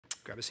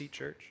Grab a seat,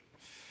 church.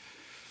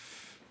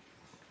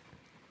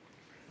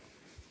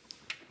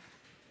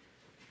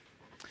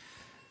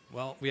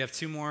 Well, we have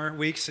 2 more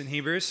weeks in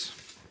Hebrews,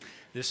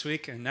 this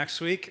week and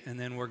next week, and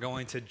then we're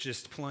going to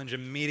just plunge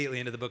immediately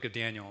into the book of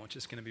Daniel, which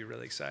is going to be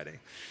really exciting.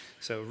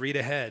 So read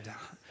ahead.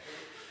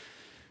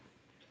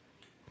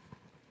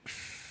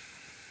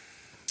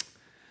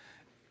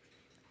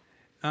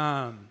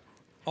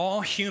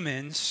 All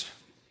humans,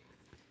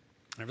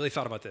 I really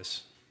thought about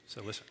this,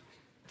 so listen.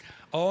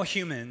 All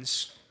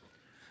humans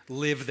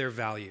live their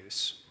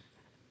values.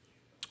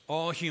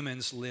 All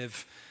humans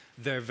live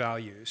their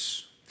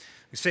values.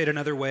 We say it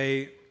another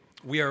way,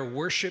 we are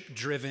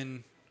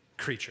worship-driven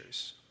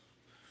creatures.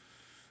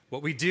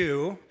 What we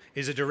do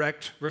is a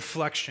direct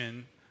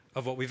reflection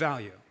of what we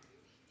value.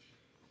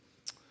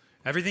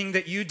 Everything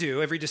that you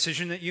do, every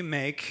decision that you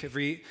make,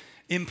 every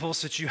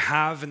impulse that you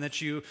have and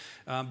that you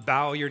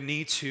bow your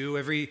knee to,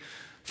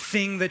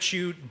 everything that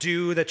you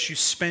do, that you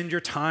spend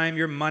your time,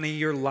 your money,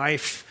 your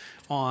life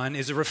on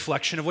is a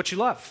reflection of what you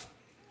love.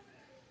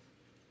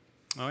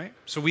 All right?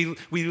 So we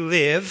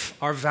live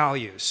our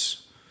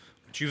values.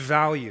 What you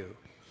value.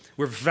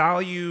 We're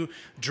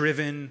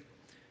value-driven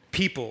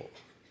people.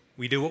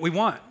 We do what we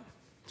want.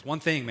 It's one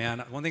thing,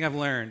 man. One thing I've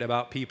learned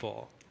about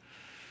people.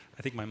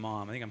 I think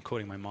I'm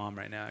quoting my mom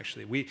right now,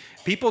 actually.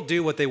 People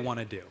do what they want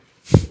to do.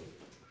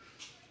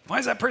 Why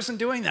is that person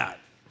doing that?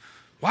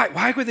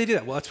 Why would they do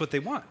that? Well, that's what they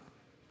want.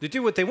 They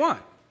do what they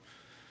want.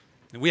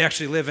 And we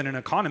actually live in an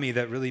economy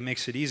that really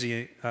makes it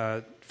easy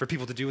for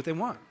people to do what they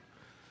want.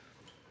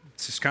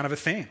 It's just kind of a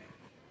thing.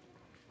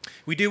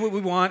 We do what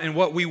we want, and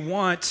what we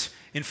want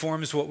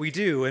informs what we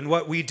do, and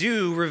what we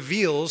do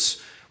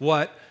reveals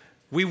what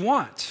we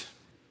want.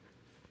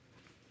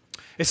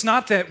 It's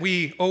not that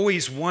we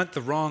always want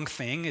the wrong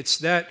thing, it's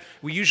that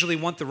we usually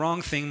want the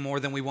wrong thing more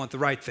than we want the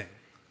right thing.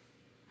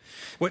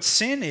 What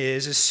sin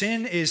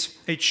is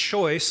a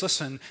choice,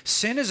 listen,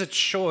 sin is a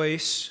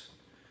choice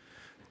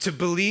to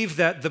believe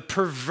that the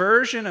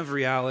perversion of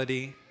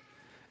reality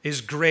is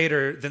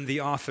greater than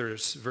the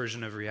author's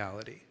version of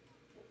reality.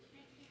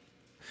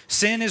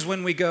 Sin is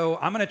when we go,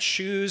 I'm going to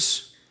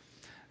choose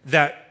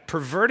that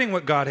perverting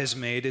what God has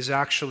made is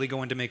actually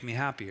going to make me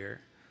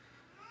happier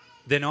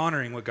than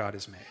honoring what God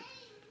has made.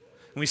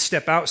 When we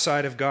step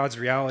outside of God's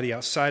reality,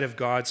 outside of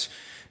God's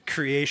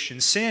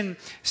creation. Sin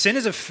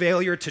is a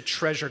failure to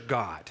treasure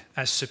God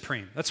as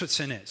supreme. That's what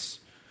sin is.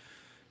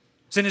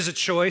 Sin is a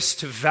choice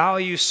to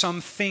value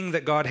something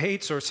that God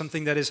hates or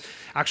something that is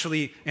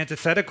actually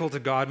antithetical to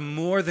God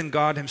more than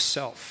God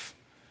himself.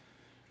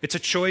 It's a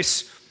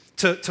choice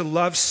to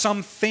love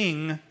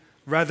something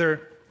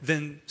rather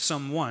than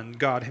someone,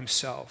 God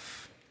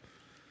himself.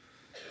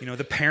 You know,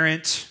 the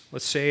parent,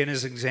 let's say in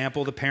his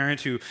example, the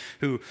parent who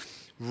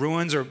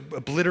ruins or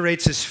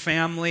obliterates his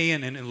family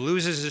and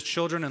loses his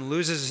children and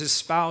loses his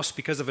spouse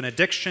because of an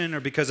addiction or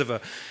because of a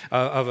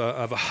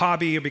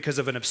hobby or because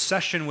of an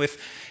obsession with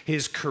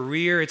his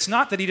career. It's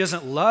not that he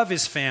doesn't love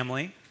his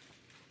family.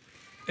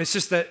 It's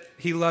just that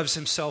he loves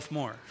himself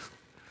more.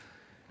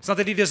 It's not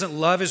that he doesn't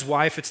love his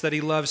wife. It's that he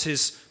loves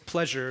his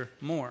pleasure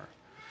more.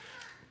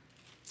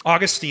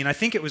 Augustine, I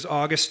think it was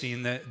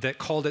Augustine that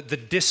called it the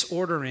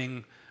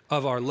disordering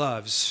of our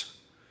loves.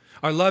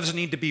 Our loves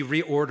need to be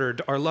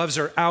reordered. Our loves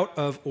are out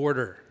of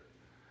order.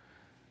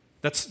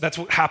 That's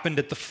what happened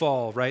at the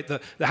fall, right?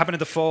 That happened at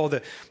the fall.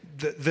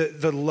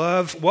 The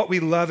love, what we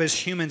love as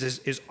humans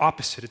is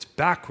opposite. It's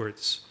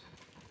backwards.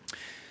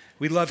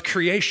 We love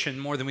creation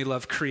more than we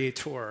love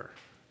creator.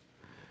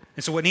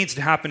 And so what needs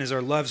to happen is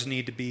our loves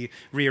need to be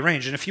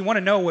rearranged. And if you want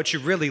to know what you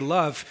really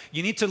love,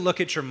 you need to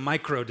look at your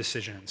micro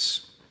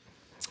decisions.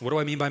 What do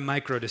I mean by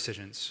micro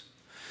decisions?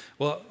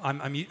 Well,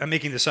 I'm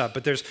making this up,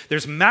 but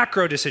there's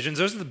macro decisions.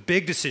 Those are the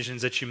big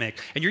decisions that you make.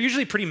 And you're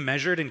usually pretty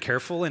measured and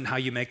careful in how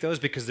you make those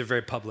because they're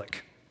very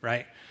public,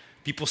 right?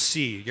 People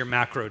see your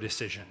macro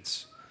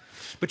decisions.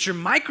 But your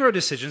micro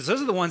decisions, those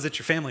are the ones that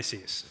your family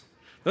sees.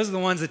 Those are the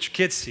ones that your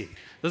kids see.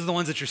 Those are the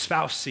ones that your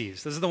spouse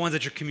sees. Those are the ones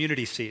that your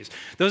community sees.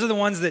 Those are the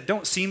ones that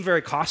don't seem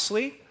very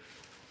costly.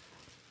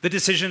 The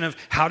decision of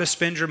how to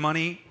spend your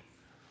money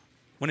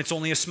when it's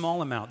only a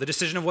small amount. The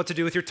decision of what to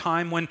do with your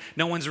time when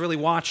no one's really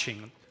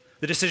watching.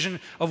 The decision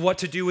of what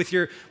to do with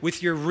your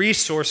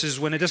resources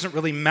when it doesn't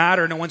really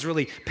matter, no one's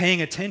really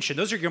paying attention.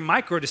 Those are your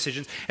micro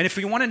decisions. And if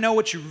you want to know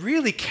what you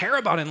really care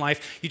about in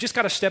life, you just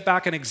got to step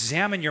back and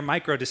examine your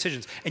micro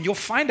decisions, and you'll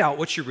find out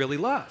what you really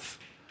love.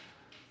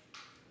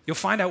 You'll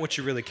find out what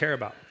you really care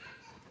about.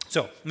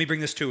 So let me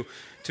bring this to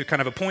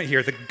kind of a point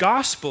here. The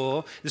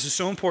gospel, this is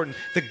so important,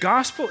 the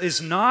gospel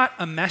is not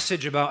a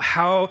message about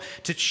how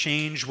to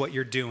change what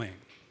you're doing,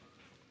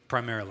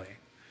 primarily.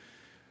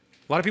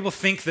 A lot of people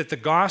think that the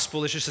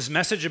gospel is just this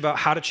message about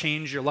how to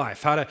change your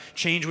life, how to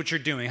change what you're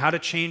doing, how to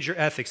change your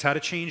ethics, how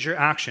to change your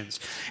actions.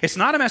 It's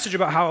not a message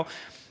about how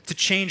to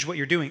change what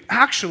you're doing.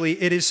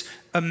 Actually, it is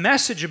a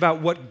message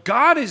about what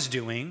God is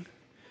doing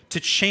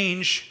to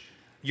change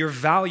your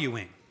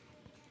valuing.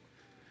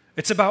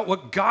 It's about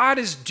what God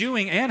is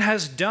doing and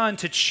has done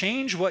to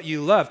change what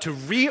you love, to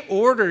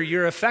reorder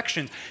your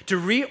affections, to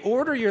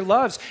reorder your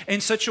loves in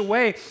such a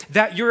way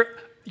that your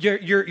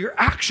your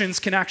actions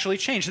can actually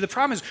change. So the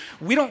problem is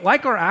we don't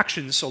like our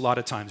actions a lot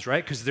of times,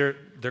 right? Because they're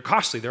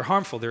costly, they're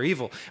harmful, they're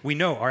evil. We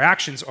know our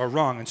actions are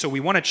wrong, and so we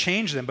want to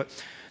change them. But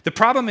the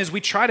problem is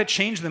we try to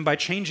change them by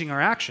changing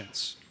our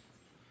actions.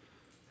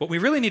 What we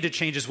really need to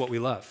change is what we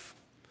love.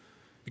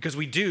 Because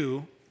we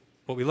do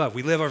what we love.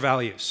 We live our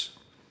values.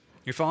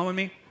 You're following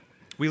me?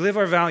 We live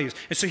our values.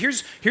 And so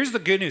here's the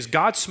good news.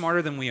 God's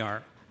smarter than we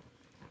are.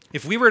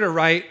 If we were to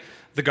write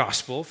the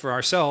gospel for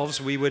ourselves,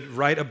 we would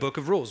write a book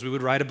of rules. We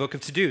would write a book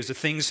of to-dos, the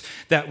things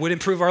that would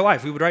improve our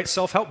life. We would write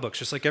self-help books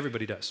just like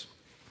everybody does.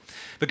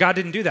 But God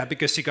didn't do that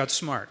because he got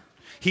smart.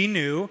 He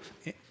knew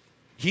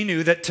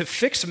that to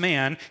fix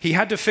man, he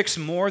had to fix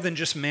more than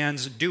just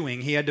man's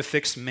doing. He had to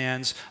fix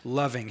man's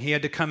loving. He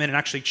had to come in and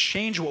actually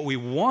change what we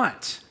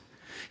want.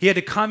 He had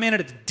to come in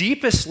at the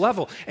deepest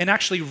level and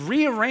actually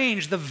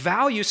rearrange the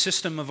value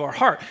system of our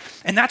heart.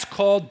 And that's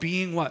called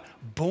being what?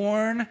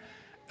 Born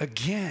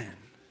again.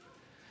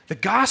 The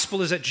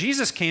gospel is that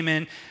Jesus came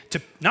in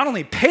to not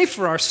only pay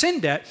for our sin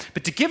debt,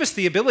 but to give us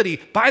the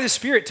ability by the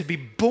Spirit to be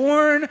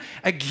born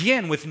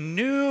again with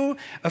new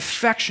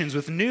affections,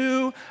 with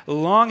new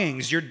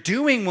longings. Your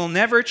doing will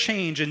never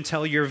change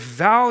until your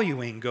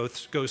valuing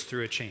goes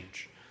through a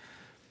change.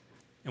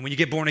 And when you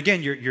get born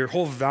again, your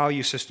whole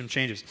value system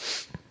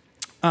changes.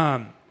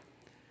 When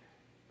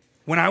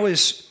I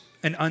was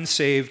an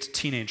unsaved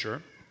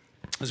teenager,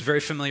 I was very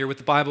familiar with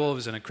the Bible. I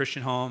was in a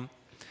Christian home.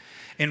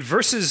 And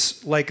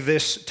verses like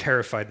this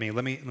terrified me.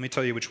 Let me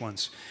tell you which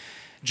ones.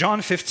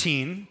 John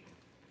 15,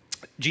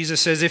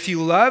 Jesus says, "If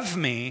you love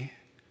me,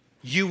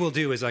 you will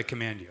do as I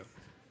command you."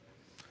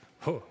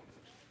 Oh,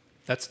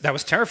 that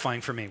was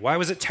terrifying for me. Why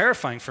was it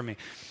terrifying for me?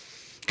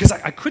 Because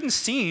I couldn't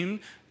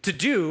seem to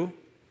do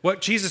what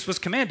Jesus was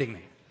commanding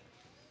me.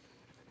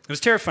 It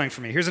was terrifying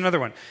for me. Here's another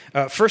one.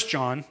 1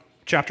 John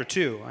chapter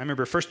 2. I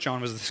remember 1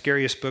 John was the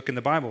scariest book in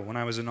the Bible when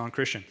I was a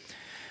non-Christian.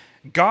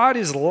 God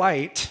is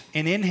light,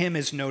 and in him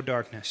is no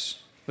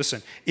darkness.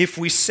 Listen, if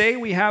we say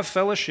we have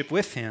fellowship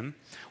with him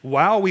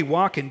while we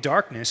walk in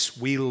darkness,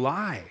 we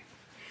lie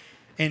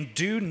and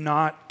do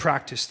not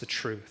practice the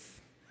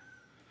truth.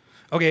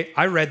 Okay,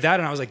 I read that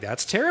and I was like,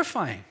 that's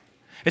terrifying.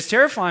 It's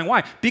terrifying.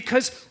 Why?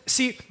 Because,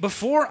 see,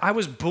 before I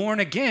was born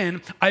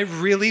again, I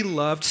really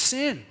loved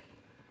sin.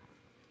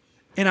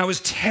 And I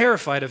was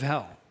terrified of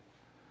hell.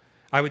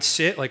 I would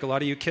sit, like a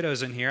lot of you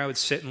kiddos in here, I would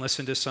sit and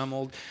listen to some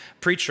old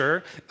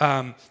preacher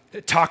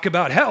talk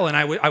about hell, and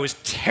I was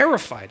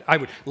terrified. I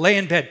would lay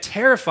in bed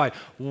terrified.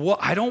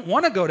 I don't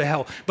want to go to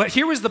hell. But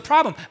here was the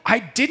problem. I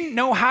didn't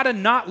know how to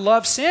not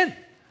love sin.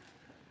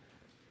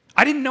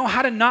 I didn't know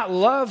how to not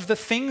love the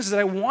things that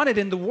I wanted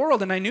in the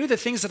world, and I knew the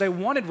things that I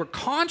wanted were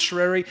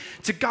contrary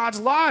to God's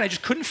law, and I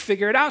just couldn't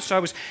figure it out,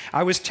 so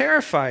I was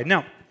terrified.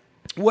 Now,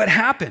 what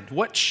happened?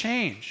 What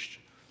changed?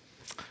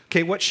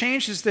 Okay, what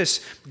changed is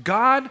this.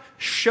 God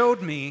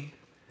showed me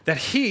that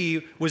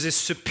he was a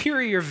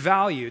superior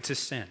value to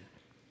sin.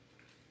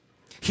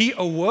 He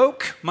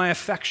awoke my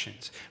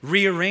affections,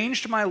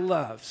 rearranged my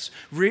loves.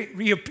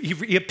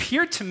 He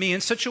appeared to me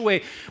in such a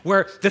way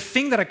where the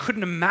thing that I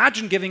couldn't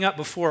imagine giving up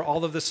before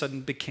all of a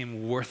sudden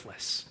became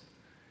worthless.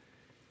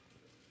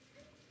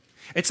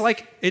 It's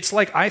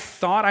like I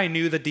thought I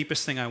knew the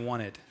deepest thing I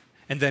wanted,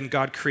 and then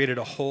God created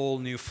a whole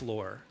new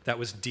floor that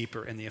was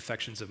deeper in the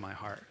affections of my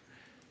heart.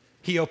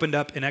 He opened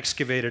up and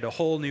excavated a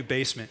whole new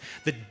basement.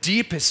 The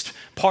deepest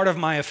part of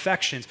my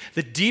affections,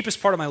 the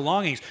deepest part of my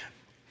longings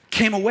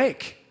came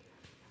awake.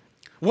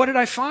 What did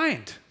I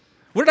find?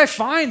 What did I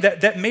find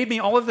that made me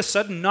all of a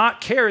sudden not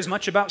care as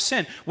much about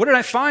sin? What did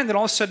I find that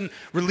all of a sudden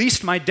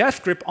released my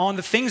death grip on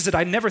the things that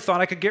I never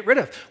thought I could get rid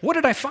of? What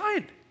did I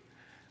find?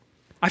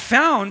 I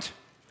found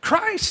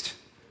Christ.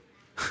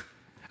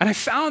 And I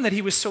found that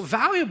he was so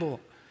valuable.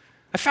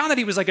 I found that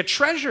he was like a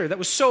treasure that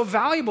was so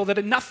valuable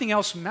that nothing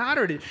else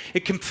mattered.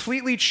 It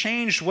completely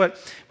changed what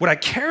I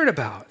cared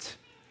about.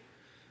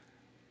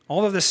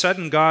 All of a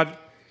sudden, God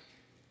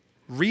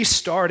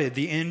restarted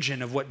the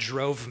engine of what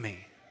drove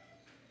me.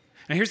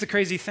 Now, here's the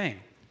crazy thing.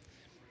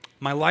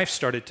 My life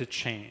started to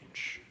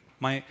change.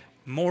 My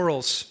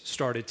morals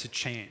started to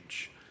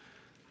change.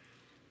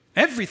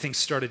 Everything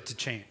started to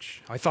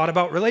change. I thought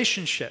about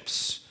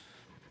relationships.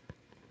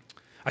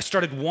 I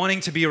started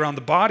wanting to be around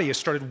the body. I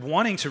started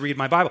wanting to read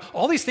my Bible.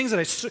 All these things that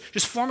I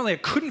just formerly I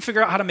couldn't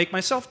figure out how to make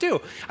myself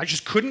do. I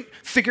just couldn't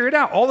figure it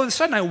out. All of a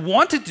sudden, I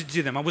wanted to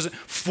do them. I wasn't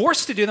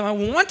forced to do them. I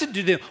wanted to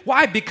do them.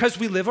 Why? Because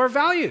we live our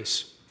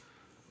values.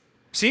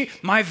 See,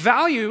 my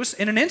values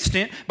in an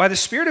instant, by the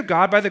Spirit of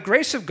God, by the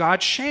grace of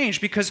God,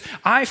 changed because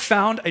I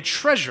found a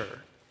treasure.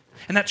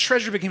 And that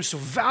treasure became so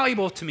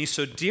valuable to me,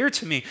 so dear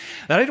to me,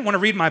 that I didn't want to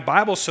read my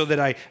Bible so that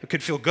I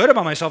could feel good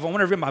about myself. I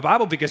wanted to read my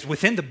Bible because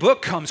within the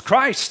book comes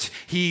Christ.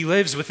 He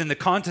lives within the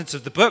contents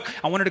of the book.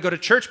 I wanted to go to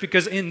church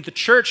because in the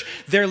church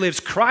there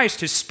lives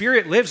Christ. His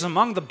Spirit lives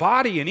among the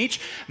body and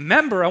each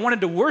member. I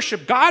wanted to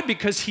worship God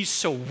because he's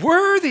so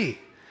worthy.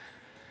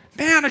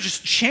 Man, I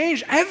just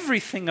changed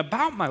everything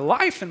about my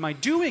life and my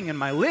doing and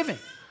my living.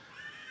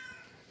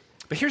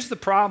 But here's the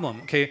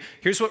problem, okay?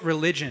 Here's what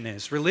religion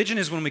is. Religion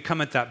is when we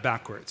come at that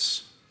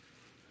backwards.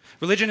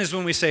 Religion is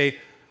when we say,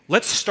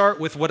 Let's start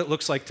with what it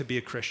looks like to be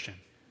a Christian.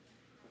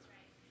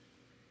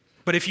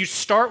 But if you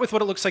start with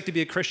what it looks like to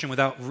be a Christian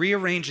without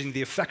rearranging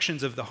the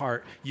affections of the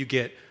heart, you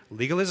get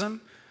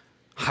legalism,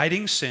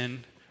 hiding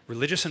sin,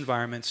 religious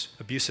environments,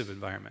 abusive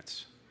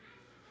environments.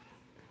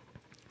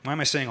 Why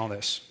am I saying all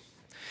this?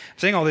 I'm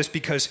saying all this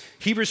because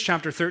Hebrews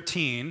chapter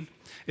 13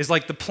 is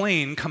like the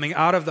plane coming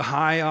out of the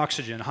high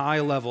oxygen, high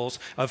levels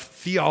of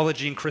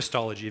theology and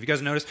Christology. If you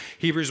guys notice,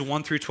 Hebrews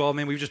 1 through 12,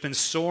 man, we've just been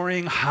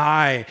soaring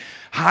high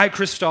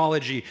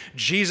Christology,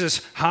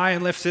 Jesus high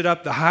and lifted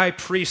up, the high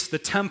priest, the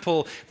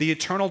temple, the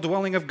eternal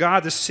dwelling of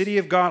God, the city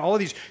of God, all of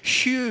these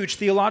huge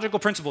theological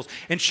principles.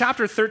 In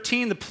chapter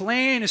 13, the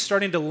plane is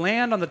starting to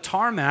land on the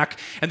tarmac,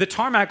 and the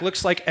tarmac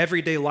looks like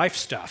everyday life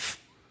stuff.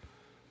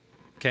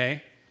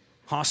 Okay?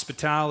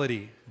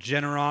 Hospitality,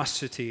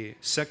 generosity,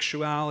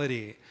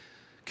 sexuality,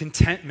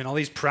 contentment, all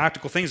these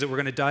practical things that we're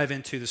going to dive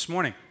into this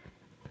morning.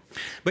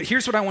 But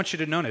here's what I want you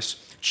to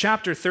notice.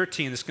 Chapter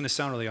 13, this is going to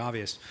sound really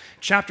obvious.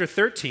 Chapter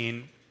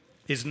 13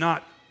 is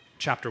not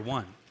chapter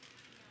 1.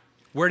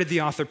 Where did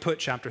the author put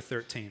chapter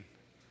 13?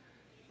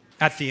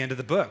 At the end of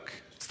the book.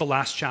 It's the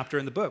last chapter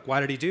in the book. Why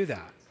did he do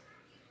that?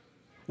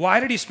 Why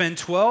did he spend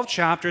 12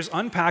 chapters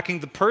unpacking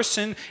the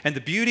person and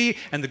the beauty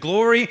and the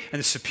glory and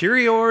the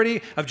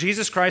superiority of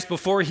Jesus Christ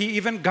before he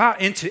even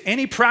got into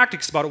any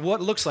practice about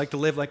what it looks like to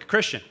live like a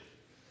Christian?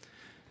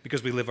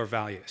 Because we live our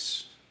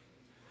values.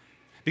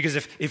 Because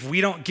if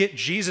we don't get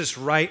Jesus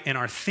right in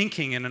our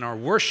thinking and in our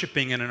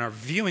worshiping and in our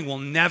viewing, we'll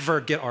never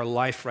get our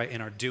life right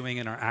in our doing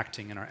and our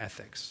acting and our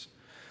ethics.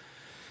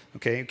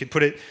 Okay, you could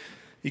put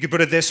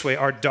it this way.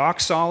 Our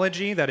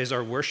doxology, that is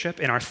our worship,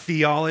 and our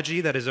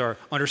theology, that is our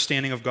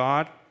understanding of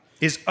God,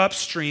 is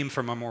upstream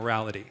from our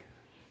morality.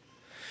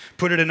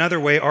 Put it another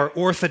way, our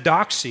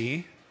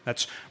orthodoxy,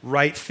 that's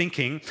right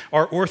thinking,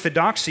 our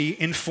orthodoxy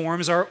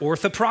informs our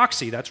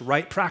orthopraxy, that's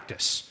right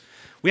practice.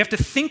 We have to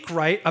think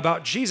right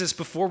about Jesus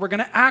before we're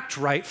going to act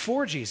right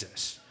for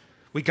Jesus.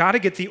 We got to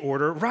get the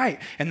order right.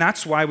 And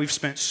that's why we've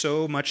spent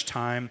so much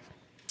time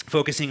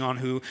focusing on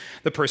who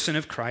the person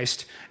of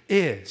Christ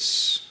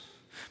is.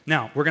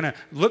 Now, we're going to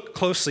look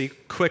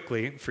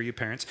quickly, for you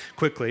parents,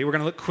 we're going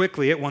to look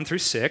quickly at 1 through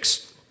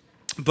 6.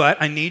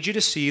 But I need you to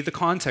see the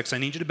context. I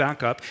need you to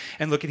back up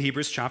and look at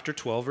Hebrews chapter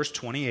 12, verse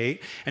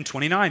 28 and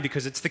 29,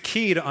 because it's the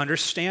key to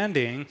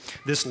understanding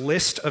this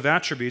list of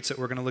attributes that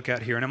we're going to look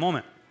at here in a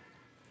moment.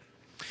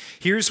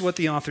 Here's what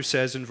the author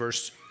says in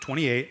verse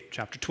 28,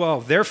 chapter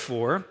 12.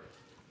 Therefore,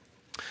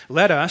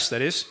 let us,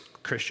 that is,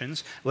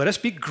 Christians, let us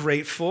be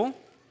grateful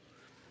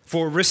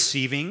for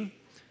receiving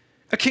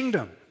a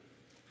kingdom.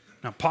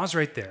 Now, pause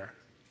right there.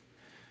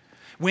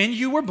 When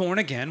you were born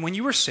again, when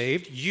you were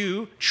saved,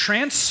 you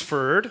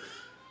transferred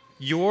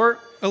your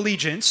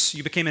allegiance,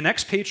 you became an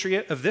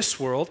expatriate of this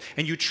world,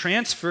 and you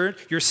transferred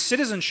your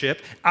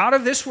citizenship out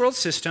of this world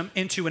system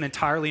into an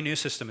entirely new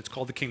system. It's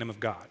called the kingdom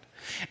of God.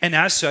 And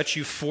as such,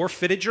 you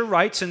forfeited your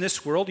rights in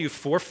this world, you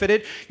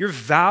forfeited your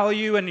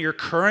value and your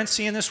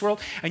currency in this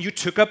world, and you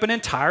took up an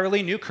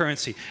entirely new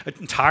currency, an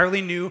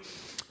entirely new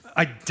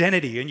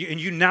identity, and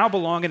you now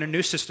belong in a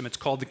new system. It's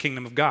called the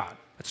kingdom of God.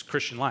 That's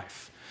Christian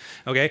life.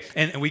 Okay,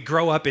 and we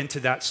grow up into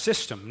that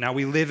system. Now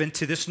we live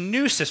into this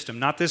new system,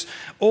 not this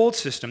old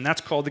system.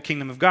 That's called the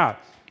kingdom of God.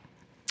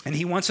 And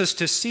he wants us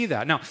to see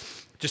that. Now,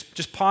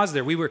 just pause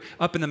there. We were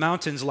up in the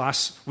mountains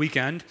last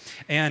weekend,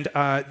 and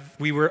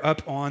we were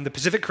up on the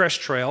Pacific Crest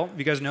Trail.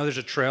 You guys know there's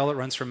a trail that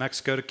runs from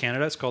Mexico to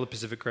Canada. It's called the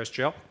Pacific Crest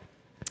Trail.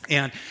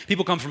 And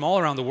people come from all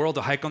around the world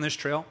to hike on this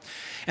trail.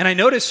 And I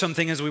noticed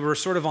something as we were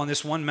sort of on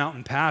this one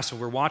mountain pass, and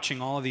we're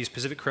watching all of these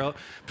Pacific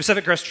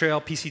Crest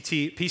Trail,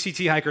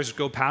 PCT hikers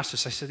go past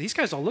us. I said, these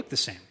guys all look the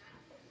same.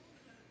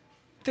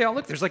 They all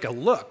look, there's like a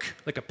look,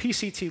 like a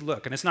PCT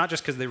look. And it's not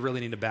just because they really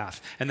need a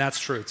bath. And that's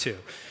true too.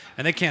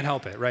 And they can't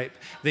help it, right?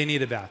 They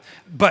need a bath.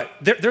 But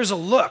there's a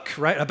look,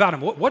 right, about them.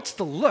 What's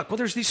the look? Well,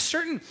 there's these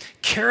certain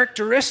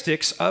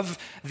characteristics of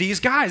these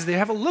guys. They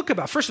have a look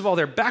about. First of all,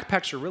 their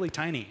backpacks are really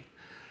tiny.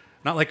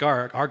 Not like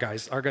our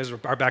guys. Our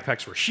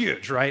backpacks were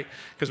huge, right?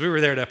 Because we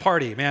were there to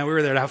party, man. We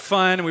were there to have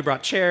fun, and we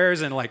brought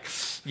chairs and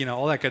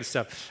all that kind of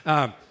stuff.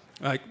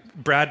 Like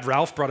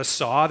Ralph brought a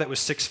saw that was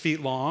 6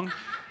 feet long,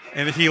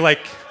 and he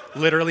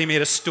literally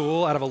made a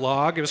stool out of a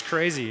log. It was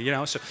crazy,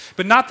 So,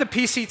 but not the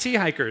PCT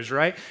hikers,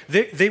 right?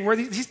 They wear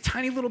these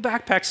tiny little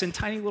backpacks and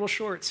tiny little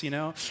shorts,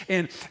 and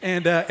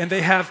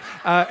they have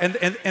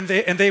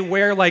and they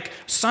wear like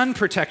sun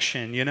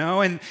protection,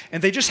 and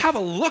they just have a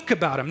look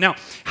about them. Now,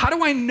 how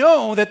do I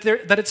know that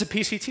it's a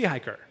PCT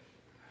hiker?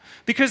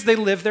 Because they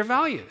live their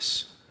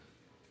values.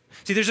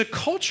 See, there's a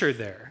culture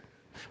there.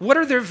 What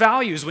are their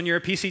values when you're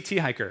a PCT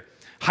hiker?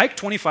 Hike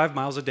 25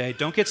 miles a day,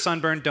 don't get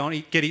sunburned,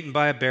 don't get eaten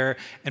by a bear,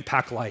 and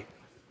pack light.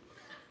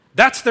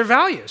 That's their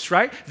values,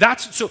 right?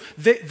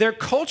 Their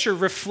culture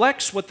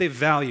reflects what they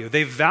value.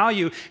 They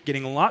value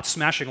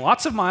smashing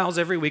lots of miles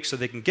every week so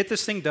they can get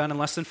this thing done in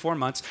less than 4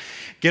 months,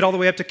 get all the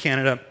way up to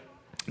Canada,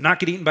 not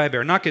get eaten by a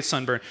bear, not get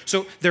sunburned.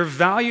 So their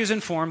values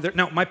inform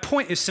now, my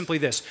point is simply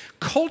this.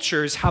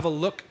 Cultures have a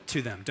look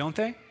to them, don't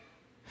they?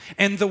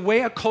 And the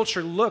way a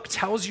culture looks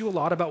tells you a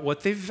lot about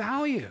what they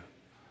value.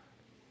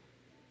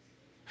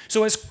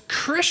 So as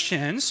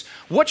Christians,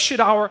 what should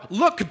our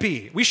look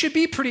be? We should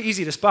be pretty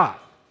easy to spot.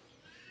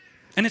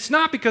 And it's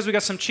not because we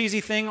got some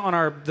cheesy thing on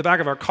the back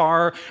of our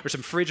car or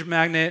some fridge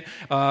magnet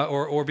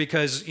or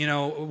because,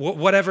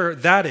 whatever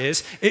that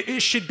is.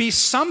 It should be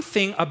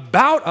something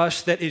about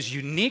us that is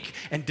unique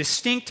and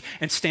distinct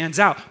and stands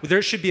out.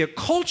 There should be a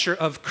culture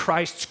of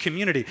Christ's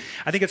community.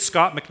 I think it's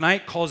Scott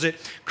McKnight calls it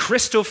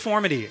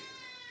Christoformity.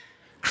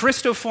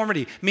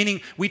 Christoformity,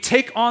 meaning we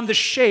take on the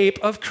shape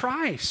of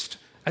Christ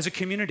as a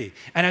community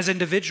and as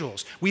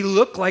individuals. We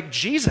look like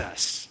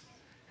Jesus.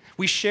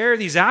 We share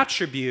these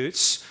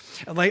attributes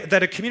like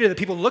that a community that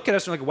people look at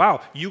us and are like,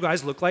 wow, you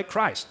guys look like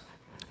Christ.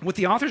 What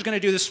the author's going to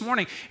do this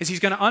morning is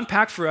he's going to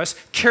unpack for us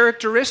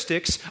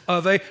characteristics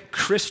of a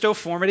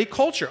Christoformity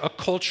culture, a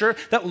culture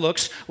that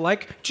looks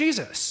like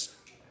Jesus.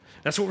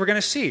 That's what we're going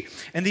to see.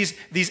 And these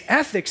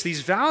ethics,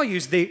 these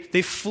values,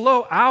 they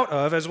flow out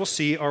of, as we'll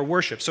see, our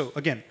worship. So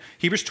again,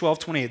 Hebrews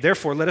 12:28.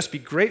 Therefore, let us be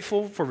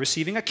grateful for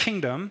receiving a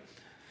kingdom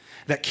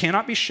that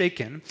cannot be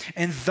shaken,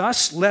 and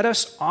thus let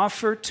us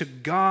offer to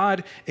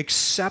God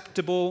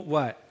acceptable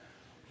what?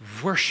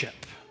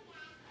 Worship.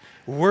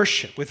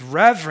 Worship with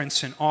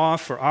reverence and awe,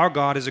 for our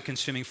God is a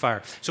consuming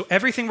fire. So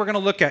everything we're going to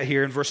look at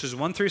here in verses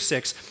 1 through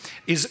 6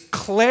 is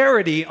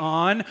clarity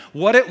on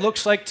what it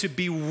looks like to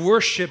be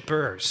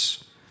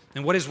worshipers.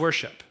 And what is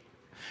worship?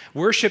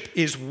 Worship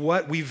is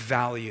what we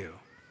value.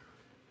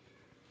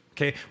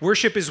 Okay?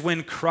 Worship is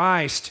when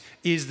Christ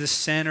is the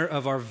center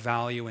of our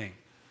valuing.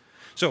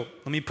 So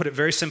let me put it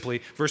very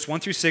simply. Verse 1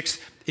 through 6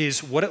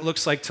 is what it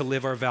looks like to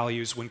live our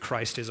values when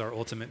Christ is our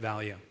ultimate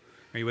value.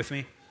 Are you with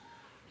me?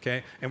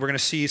 Okay? And we're going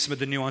to see some of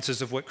the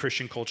nuances of what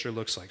Christian culture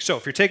looks like. So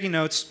if you're taking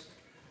notes,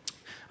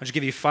 I'll just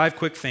give you 5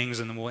 quick things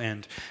and then we'll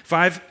end.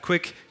 5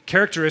 quick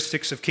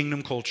characteristics of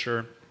kingdom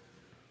culture.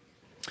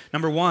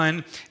 Number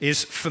 1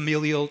 is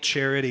familial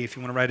charity. If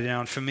you want to write it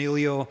down,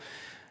 familial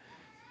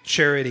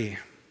charity.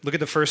 Look at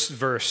the first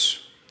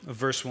verse of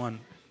verse 1.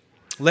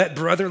 Let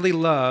brotherly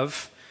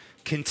love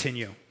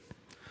continue.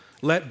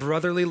 Let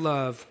brotherly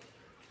love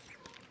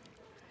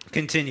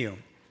continue.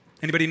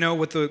 Anybody know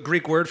what the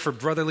Greek word for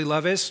brotherly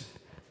love is?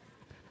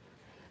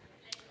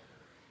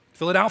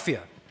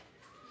 Philadelphia.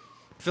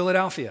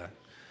 Philadelphia.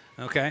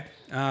 Okay?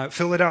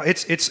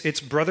 Philadelphia.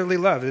 It's brotherly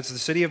love. It's the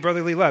city of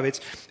brotherly love.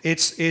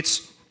 It's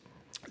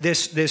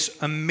this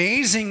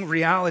amazing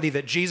reality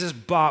that Jesus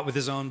bought with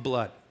his own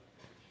blood.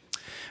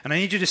 And I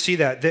need you to see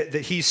that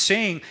he's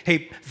saying,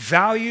 hey,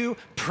 value,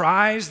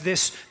 prize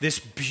this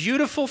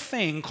beautiful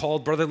thing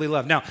called brotherly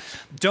love. Now,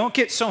 don't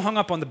get so hung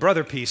up on the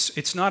brother piece.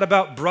 It's not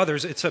about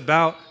brothers, it's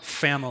about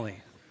family.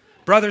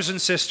 Brothers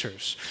and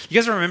sisters. You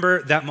guys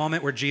remember that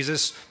moment where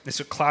Jesus,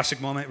 it's a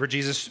classic moment where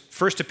Jesus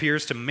first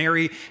appears to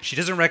Mary. She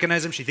doesn't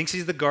recognize him. She thinks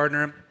he's the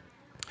gardener.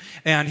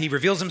 And he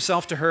reveals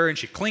himself to her, and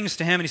she clings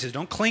to him, and he says,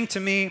 don't cling to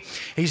me.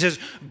 He says,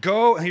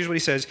 go, and here's what he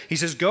says. He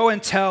says, go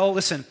and tell,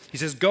 listen, he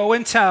says, go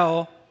and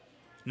tell,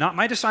 not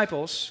my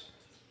disciples,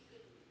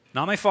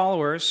 not my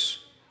followers,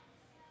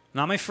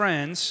 not my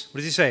friends. What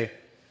does he say?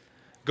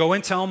 Go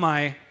and tell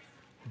my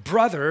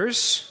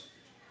brothers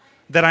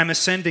that I'm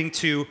ascending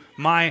to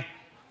my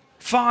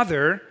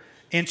Father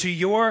and to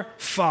your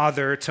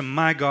Father, to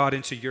my God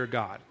and to your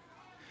God.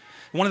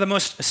 One of the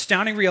most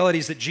astounding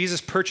realities that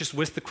Jesus purchased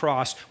with the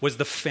cross was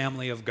the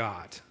family of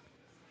God.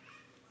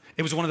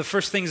 It was one of the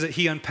first things that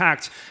he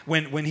unpacked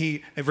when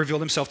he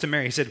revealed himself to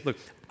Mary. He said, look,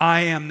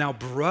 I am now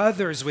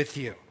brothers with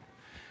you.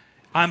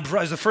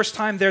 It's the first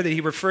time there that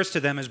he refers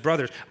to them as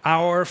brothers.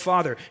 Our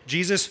Father.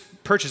 Jesus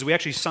purchased, we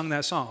actually sung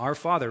that song, Our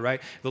Father,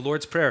 right? The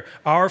Lord's Prayer.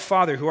 Our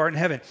Father who art in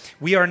heaven.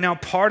 We are now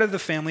part of the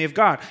family of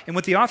God. And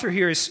what the author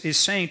here is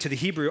saying to the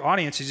Hebrew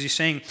audience is he's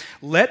saying,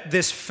 let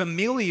this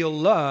familial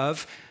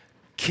love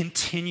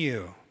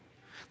continue.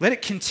 Let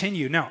it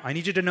continue. Now, I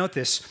need you to note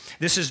this.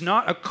 This is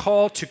not a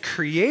call to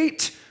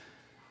create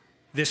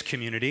this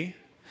community.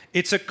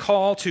 It's a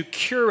call to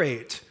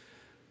curate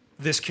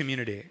this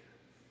community.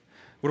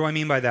 What do I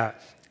mean by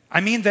that? I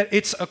mean that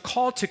it's a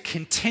call to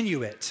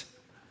continue it.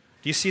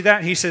 Do you see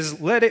that? He says,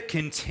 let it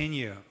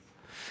continue.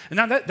 And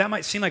now that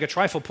might seem like a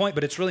trifle point,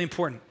 but it's really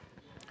important.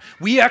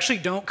 We actually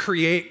don't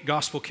create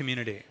gospel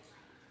community.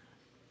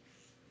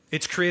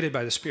 It's created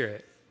by the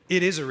Spirit.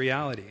 It is a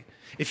reality.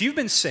 If you've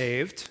been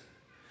saved,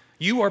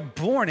 you are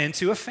born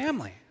into a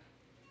family.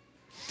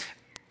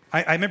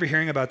 I remember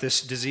hearing about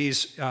this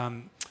disease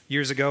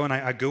years ago, and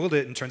I Googled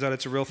it, and it turns out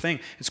it's a real thing.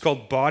 It's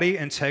called body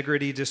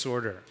integrity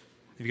disorder.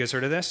 Have you guys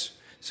heard of this?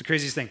 It's the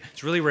craziest thing.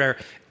 It's really rare,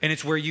 and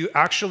it's where you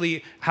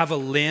actually have a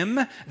limb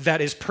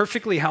that is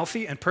perfectly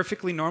healthy and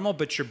perfectly normal,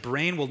 but your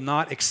brain will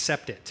not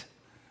accept it,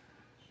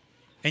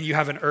 and you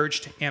have an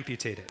urge to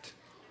amputate it.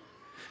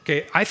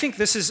 Okay, I think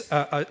this is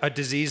a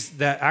disease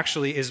that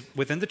actually is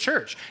within the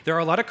church. There are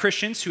a lot of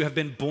Christians who have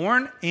been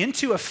born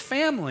into a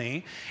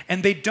family,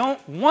 and they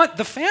don't want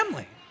the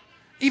family,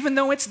 even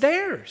though it's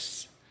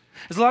theirs.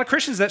 There's a lot of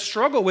Christians that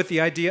struggle with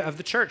the idea of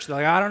the church. They're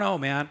like, I don't know,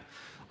 man.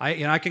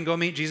 I can go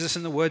meet Jesus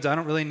in the woods. I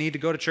don't really need to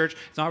go to church.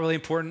 It's not really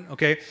important,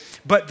 okay?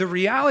 But the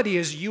reality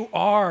is you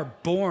are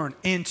born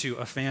into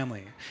a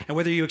family. And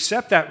whether you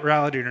accept that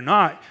reality or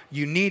not,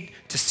 you need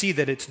to see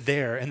that it's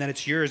there and that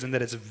it's yours and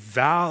that it's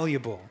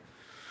valuable.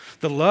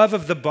 The love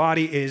of the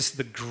body is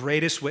the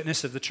greatest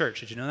witness of the church.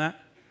 Did you know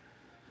that?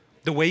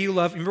 The way you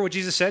love, remember what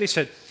Jesus said? He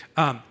said,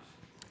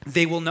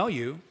 they will know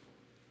you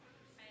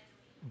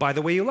by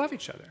the way you love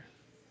each other.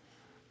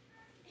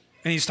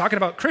 And he's talking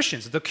about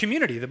Christians, the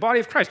community, the body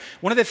of Christ.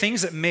 One of the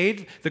things that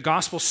made the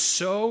gospel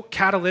so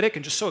catalytic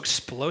and just so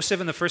explosive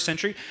in the first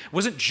century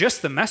wasn't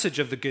just the message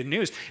of the good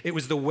news. It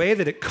was the way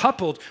that it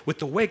coupled with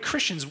the way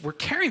Christians were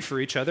caring for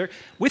each other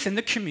within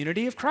the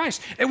community of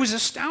Christ. It was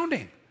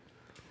astounding.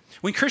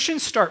 When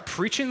Christians start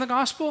preaching the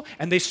gospel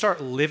and they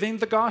start living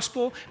the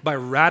gospel by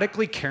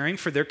radically caring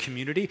for their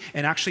community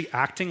and actually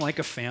acting like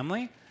a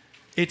family,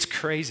 it's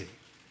crazy.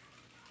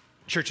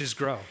 Churches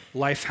grow.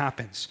 Life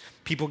happens.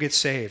 People get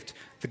saved.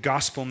 The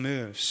gospel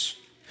moves.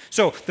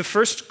 So the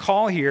first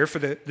call here for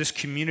this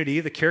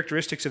community, the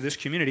characteristics of this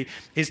community,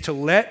 is to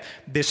let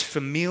this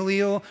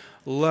familial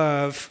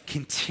love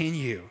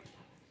continue.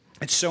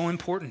 It's so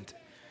important.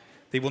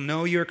 They will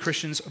know you're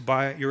Christians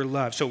by your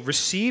love. So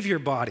receive your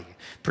body,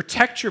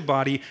 protect your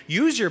body,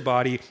 use your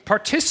body,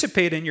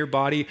 participate in your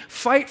body,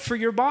 fight for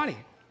your body.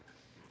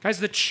 Guys,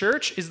 the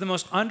church is the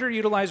most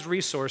underutilized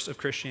resource of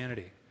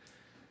Christianity.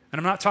 And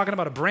I'm not talking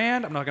about a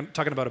brand, I'm not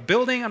talking about a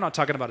building, I'm not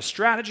talking about a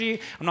strategy,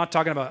 I'm not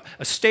talking about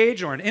a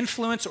stage or an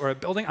influence or a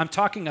building, I'm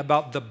talking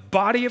about the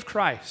body of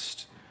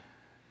Christ.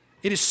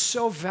 It is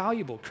so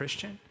valuable,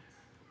 Christian.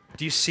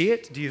 Do you see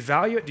it? Do you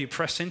value it? Do you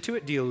press into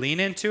it? Do you lean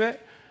into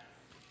it?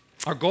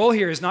 Our goal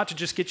here is not to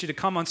just get you to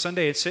come on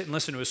Sunday and sit and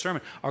listen to a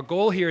sermon. Our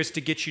goal here is to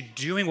get you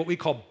doing what we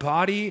call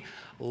body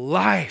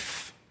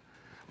life,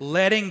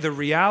 letting the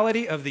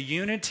reality of the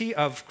unity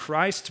of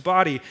Christ's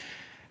body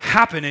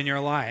happen in your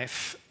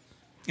life.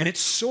 And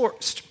it's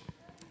sourced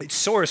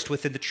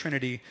within the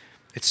Trinity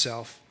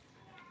itself.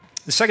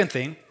 The second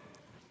thing,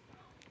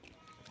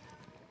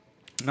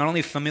 not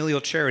only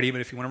familial charity, but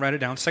if you want to write it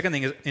down, second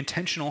thing is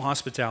intentional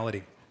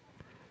hospitality.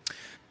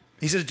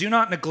 He says, do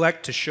not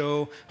neglect to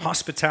show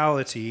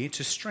hospitality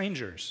to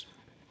strangers,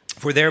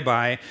 for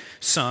thereby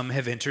some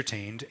have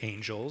entertained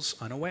angels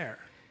unaware.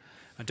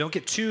 Now, don't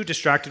get too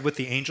distracted with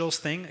the angels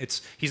thing.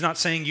 He's not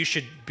saying you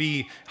should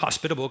be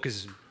hospitable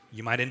because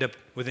you might end up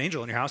with an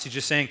angel in your house. He's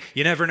just saying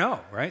you never know,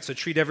 right? So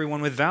treat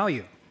everyone with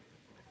value.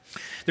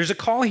 There's a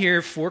call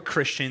here for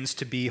Christians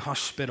to be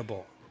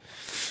hospitable.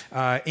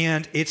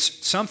 And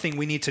it's something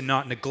we need to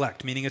not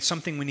neglect, meaning it's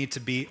something we need to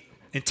be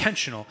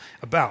intentional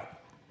about.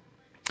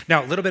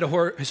 Now, a little bit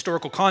of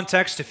historical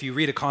context. If you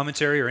read a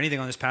commentary or anything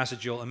on this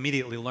passage, you'll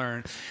immediately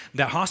learn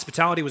that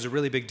hospitality was a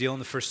really big deal in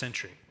the first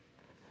century.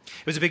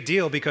 It was a big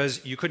deal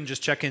because you couldn't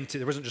just check into,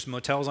 there wasn't just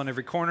motels on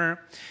every corner,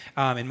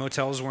 and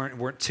motels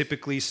weren't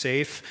typically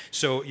safe.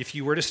 So if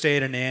you were to stay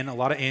at an inn, a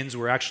lot of inns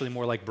were actually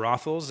more like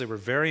brothels. They were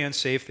very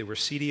unsafe. They were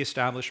seedy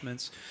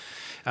establishments.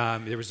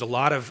 It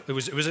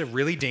was a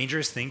really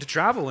dangerous thing to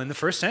travel in the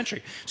first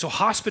century. So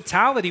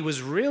hospitality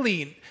was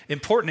really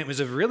important. It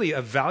was really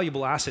a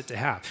valuable asset to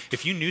have.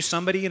 If you knew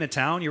somebody in a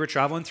town you were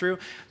traveling through,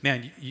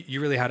 man, you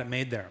really had it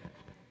made there.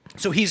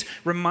 So he's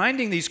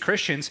reminding these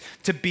Christians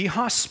to be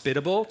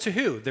hospitable to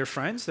who? Their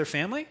friends, their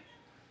family?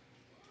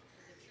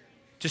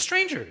 To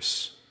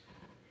strangers.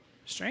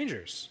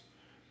 Strangers.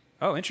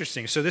 Oh,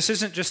 interesting. So this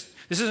isn't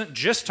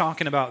just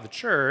talking about the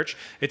church.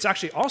 It's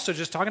actually also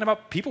just talking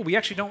about people we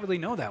actually don't really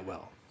know that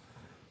well.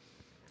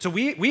 So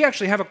we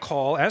actually have a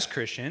call as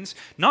Christians,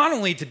 not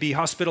only to be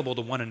hospitable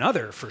to one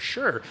another, for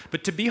sure,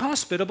 but to be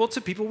hospitable to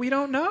people we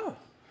don't know.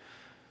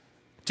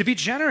 To be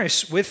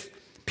generous with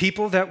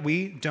people that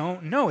we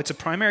don't know. It's a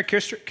primary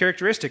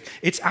characteristic.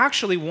 It's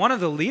actually one of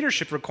the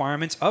leadership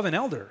requirements of an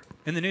elder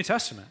in the New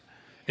Testament,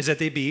 is that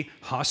they be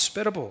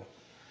hospitable.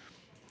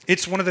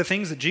 It's one of the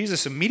things that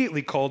Jesus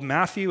immediately called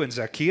Matthew and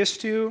Zacchaeus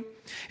to.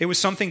 It was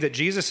something that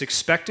Jesus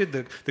expected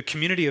the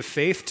community of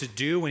faith to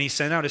do when he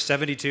sent out his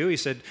 72. He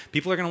said,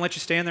 people are going to let you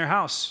stay in their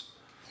house.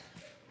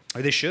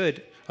 Or they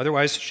should.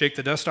 Otherwise, shake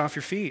the dust off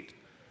your feet.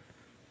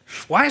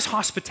 Why is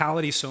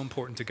hospitality so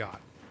important to God?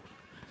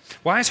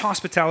 Why is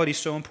hospitality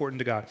so important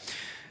to God?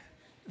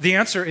 The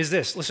answer is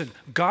this. Listen,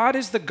 God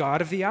is the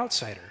God of the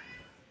outsider.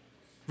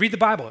 Read the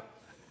Bible.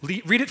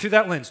 Read it through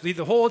that lens. Read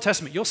the whole Old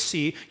Testament.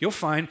 You'll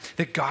find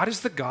that God is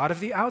the God of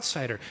the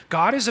outsider.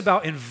 God is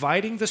about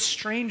inviting the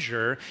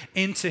stranger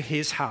into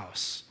his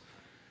house.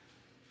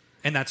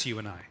 And that's you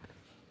and I.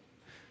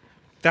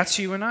 That's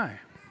you and I.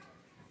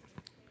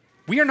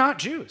 We are not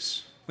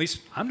Jews. At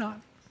least I'm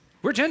not.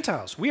 We're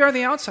Gentiles. We are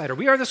the outsider.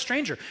 We are the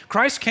stranger.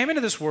 Christ came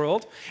into this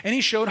world and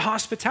he showed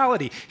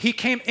hospitality. He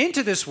came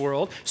into this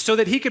world so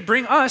that he could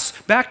bring us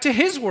back to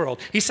his world.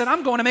 He said,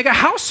 I'm going to make a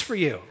house for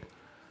you.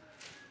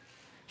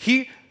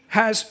 He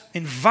has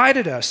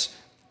invited us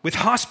with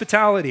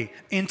hospitality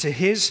into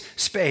his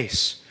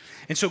space.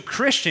 And so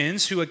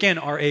Christians, who again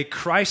are a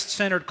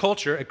Christ-centered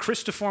culture, a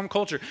Christiform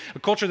culture, a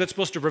culture that's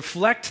supposed to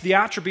reflect the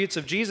attributes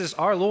of Jesus,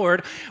 our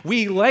Lord,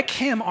 we, like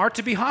him, are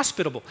to be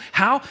hospitable.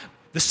 How?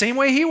 the same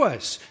way he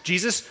was.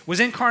 Jesus was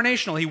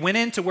incarnational. He went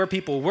into where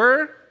people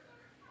were,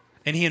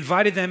 and he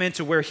invited them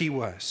into where he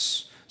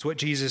was. It's what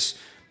Jesus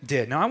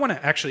did. Now, I want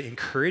to actually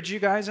encourage you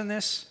guys in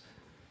this.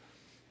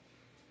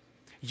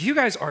 You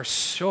guys are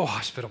so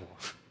hospitable.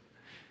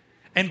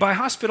 And by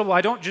hospitable,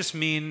 I don't just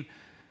mean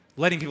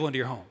letting people into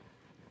your home.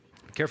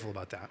 Be careful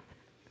about that.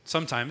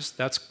 Sometimes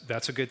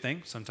that's a good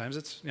thing. Sometimes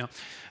it's,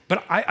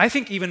 But I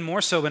think even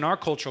more so in our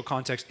cultural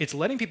context, it's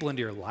letting people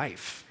into your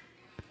life.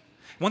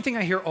 One thing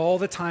I hear all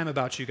the time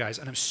about you guys,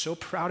 and I'm so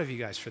proud of you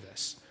guys for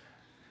this,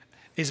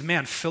 is,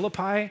 man,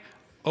 Philippi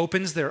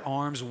opens their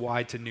arms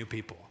wide to new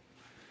people.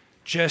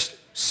 Just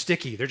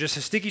sticky. They're just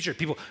a sticky church.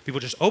 People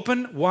just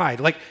open wide.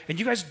 And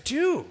you guys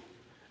do.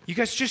 You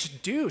guys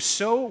just do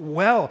so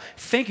well.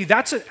 Thank you.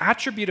 That's an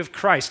attribute of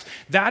Christ.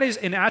 That is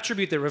an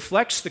attribute that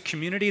reflects the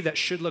community that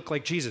should look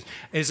like Jesus.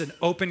 It is an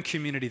open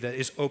community that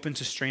is open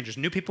to strangers.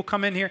 New people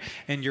come in here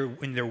and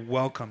they're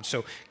welcome.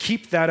 So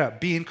keep that up.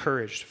 Be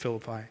encouraged,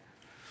 Philippi.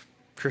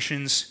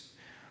 Christians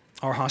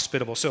are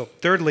hospitable. So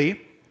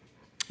thirdly,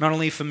 not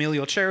only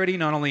familial charity,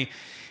 not only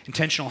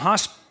intentional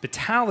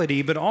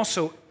hospitality, but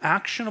also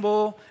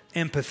actionable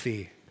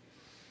empathy.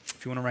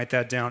 If you want to write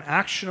that down,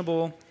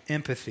 actionable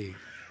empathy.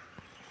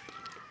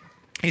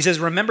 He says,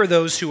 remember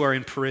those who are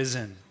in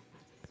prison,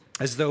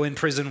 as though in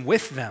prison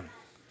with them,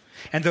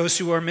 and those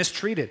who are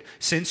mistreated,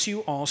 since you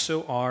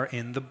also are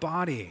in the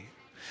body.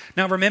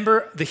 Now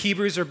remember, the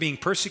Hebrews are being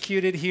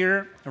persecuted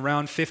here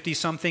around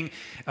 50-something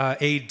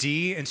AD,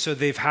 and so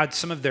they've had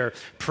some of their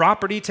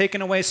property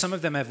taken away. Some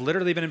of them have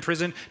literally been in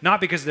prison,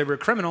 not because they were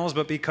criminals,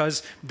 but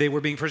because they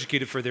were being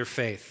persecuted for their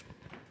faith.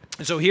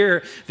 And so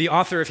here, the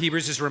author of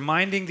Hebrews is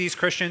reminding these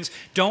Christians,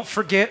 don't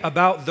forget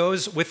about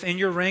those within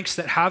your ranks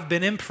that have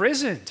been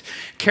imprisoned.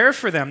 Care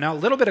for them. Now, a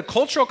little bit of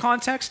cultural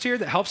context here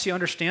that helps you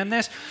understand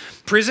this.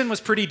 Prison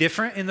was pretty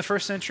different in the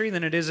first century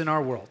than it is in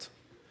our world.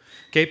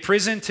 Okay,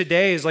 prison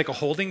today is like a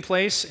holding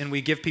place, and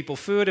we give people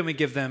food, and we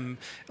give them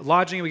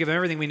lodging, and we give them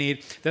everything we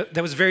need.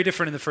 That was very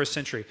different in the first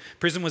century.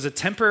 Prison was a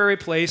temporary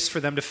place for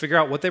them to figure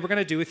out what they were going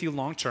to do with you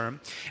long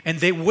term, and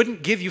they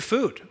wouldn't give you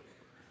food.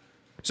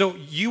 So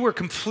you were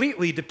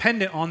completely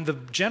dependent on the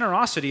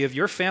generosity of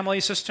your family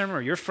system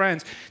or your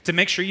friends to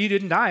make sure you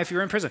didn't die if you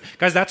were in prison.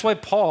 Guys, that's why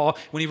Paul,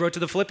 when he wrote to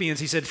the Philippians,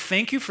 he said,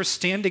 thank you for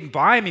standing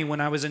by me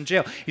when I was in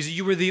jail. He said,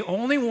 you were the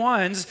only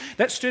ones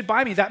that stood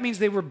by me. That means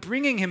they were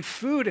bringing him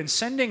food and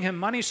sending him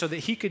money so that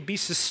he could be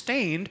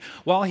sustained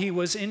while he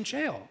was in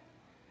jail.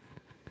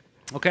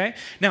 Okay?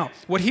 Now,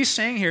 what he's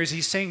saying here is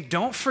he's saying,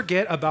 don't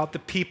forget about the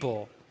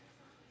people.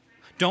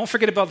 Don't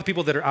forget about the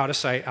people that are out of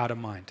sight, out of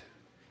mind.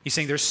 He's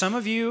saying there's some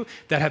of you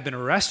that have been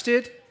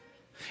arrested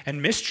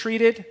and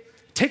mistreated.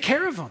 Take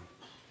care of them.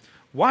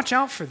 Watch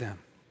out for them.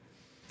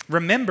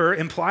 Remember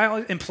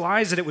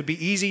implies that it would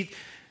be easy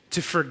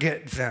to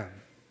forget them.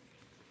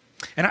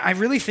 And I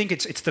really think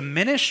it's the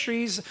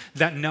ministries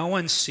that no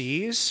one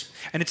sees,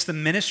 and it's the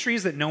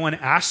ministries that no one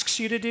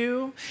asks you to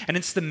do, and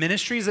it's the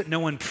ministries that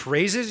no one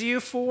praises you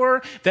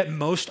for that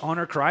most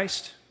honor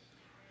Christ.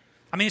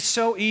 I mean, it's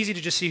so easy to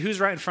just see who's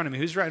right in front of me,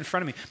 who's right in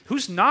front of me,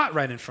 who's not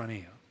right in front of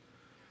you.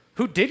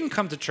 Who didn't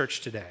come to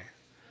church today?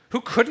 Who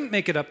couldn't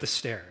make it up the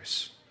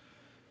stairs?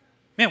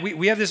 Man,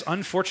 we have this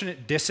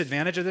unfortunate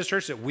disadvantage of this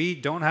church that we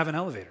don't have an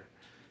elevator.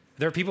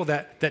 There are people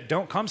that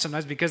don't come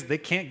sometimes because they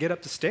can't get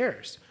up the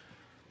stairs.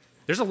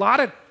 There's a lot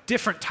of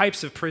different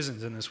types of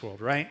prisons in this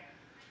world, right?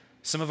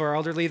 Some of our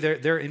elderly,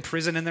 they're in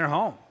prison in their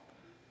home.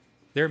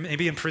 They're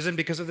maybe in prison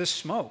because of this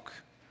smoke.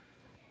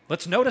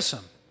 Let's notice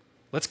them.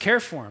 Let's care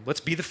for them.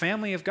 Let's be the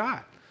family of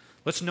God.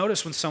 Let's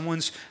notice when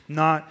someone's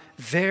not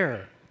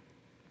there.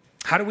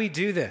 How do we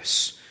do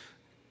this?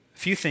 A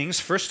few things.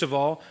 First of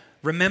all,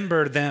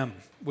 remember them,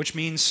 which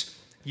means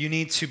you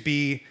need to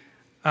be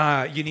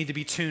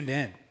tuned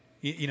in.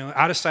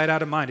 Out of sight,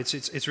 out of mind.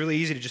 It's really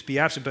easy to just be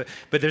absent,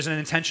 but there's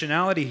an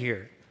intentionality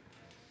here.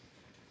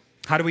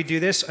 How do we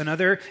do this?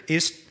 Another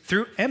is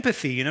through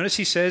empathy. You notice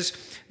he says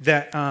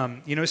that.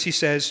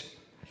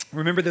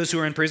 Remember those who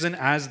are in prison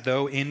as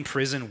though in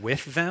prison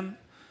with them.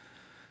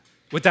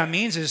 What that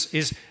means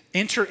is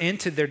enter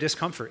into their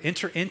discomfort,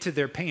 enter into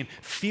their pain,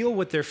 feel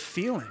what they're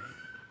feeling.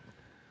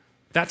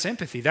 That's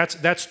empathy.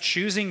 That's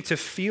choosing to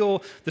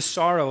feel the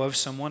sorrow of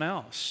someone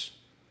else.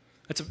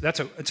 It's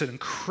an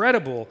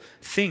incredible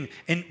thing.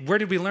 And where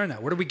did we learn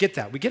that? Where did we get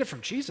that? We get it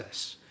from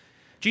Jesus.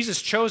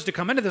 Jesus chose to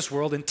come into this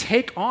world and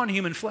take on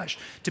human flesh,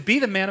 to be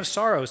the man of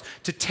sorrows,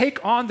 to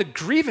take on the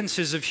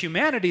grievances of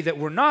humanity that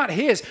were not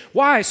his.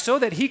 Why? So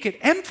that he could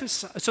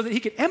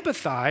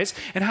empathize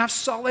and have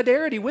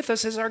solidarity with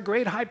us as our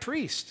great high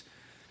priest.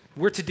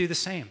 We're to do the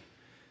same.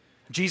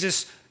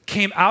 Jesus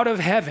came out of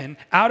heaven,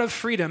 out of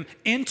freedom,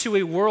 into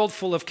a world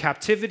full of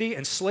captivity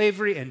and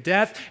slavery and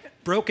death,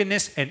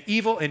 brokenness and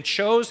evil, and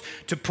chose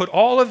to put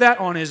all of that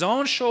on his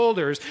own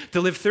shoulders, to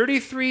live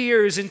 33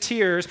 years in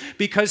tears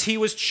because he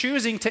was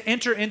choosing to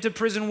enter into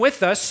prison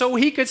with us so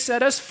he could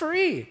set us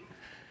free.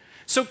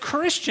 So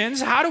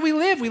Christians, how do we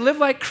live? We live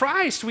like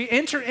Christ. We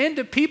enter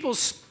into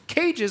people's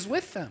cages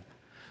with them.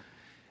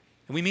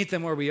 And we meet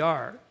them where we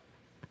are,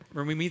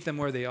 or we meet them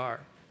where they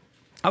are.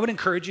 I would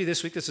encourage you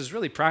this week, this is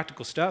really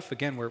practical stuff.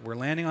 Again, we're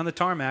landing on the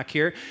tarmac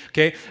here,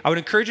 okay? I would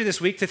encourage you this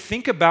week to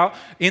think about,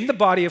 in the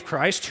body of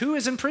Christ, who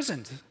is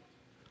imprisoned?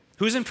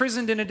 Who's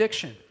imprisoned in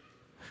addiction?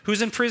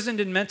 Who's imprisoned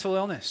in mental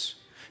illness?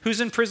 Who's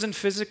imprisoned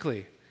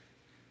physically?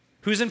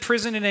 Who's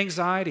imprisoned in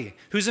anxiety?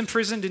 Who's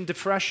imprisoned in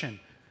depression?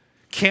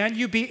 Can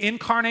you be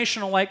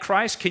incarnational like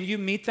Christ? Can you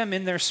meet them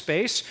in their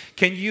space?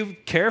 Can you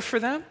care for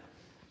them?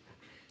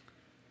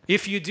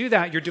 If you do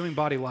that, you're doing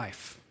body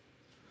life.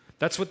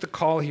 That's what the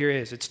call here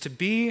is. It's to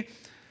be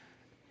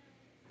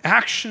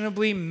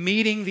actionably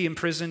meeting the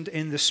imprisoned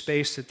in the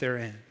space that they're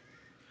in.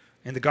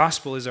 And the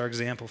gospel is our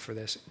example for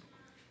this.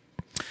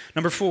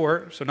 Number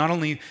 4, so not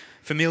only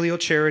familial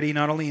charity,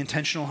 not only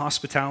intentional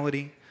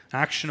hospitality,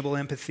 actionable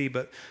empathy,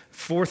 but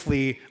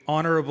fourthly,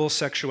 honorable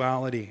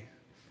sexuality.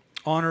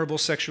 Honorable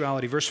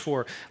sexuality. Verse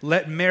 4,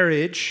 let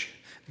marriage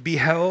be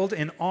held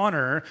in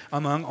honor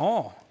among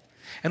all,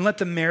 and let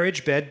the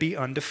marriage bed be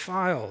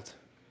undefiled.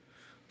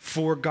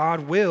 For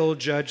God will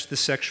judge the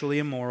sexually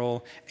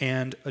immoral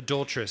and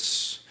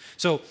adulterous.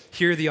 So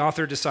here the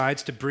author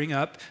decides to bring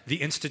up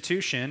the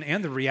institution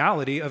and the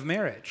reality of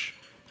marriage.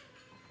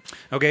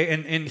 Okay,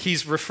 and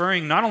he's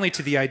referring not only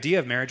to the idea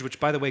of marriage, which,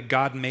 by the way,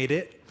 God made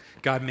it.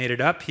 God made it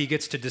up. He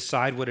gets to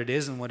decide what it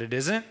is and what it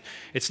isn't.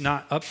 It's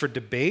not up for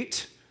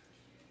debate.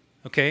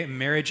 Okay,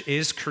 marriage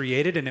is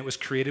created, and it was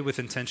created with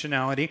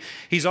intentionality.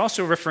 He's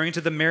also referring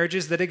to the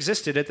marriages that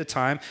existed at the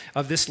time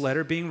of this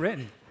letter being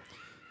written.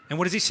 And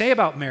what does he say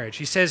about marriage?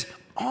 He says,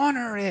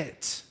 honor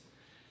it.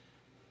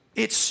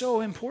 It's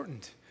so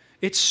important.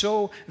 It's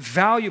so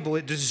valuable.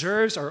 It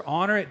deserves our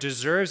honor. It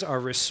deserves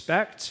our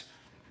respect,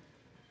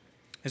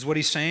 is what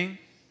he's saying.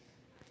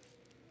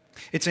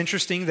 It's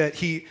interesting that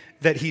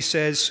he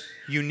says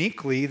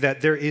uniquely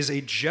that there is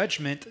a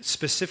judgment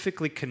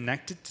specifically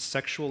connected to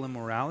sexual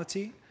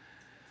immorality.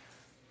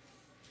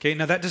 Okay,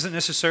 now that doesn't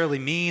necessarily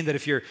mean that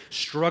if you're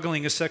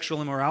struggling with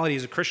sexual immorality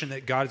as a Christian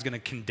that God is going to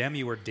condemn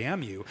you or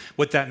damn you.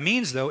 What that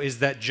means, though, is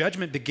that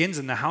judgment begins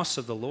in the house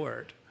of the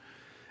Lord.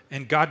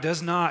 And God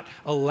does not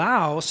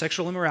allow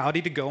sexual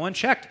immorality to go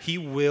unchecked. He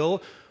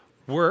will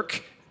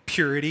work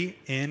purity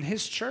in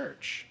his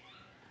church.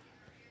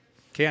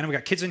 Okay, I know we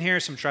got kids in here,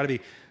 so I'm trying to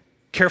be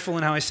careful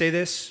in how I say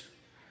this.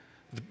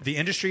 The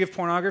industry of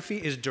pornography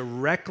is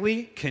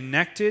directly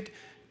connected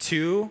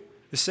to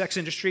the sex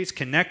industry.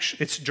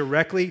 It's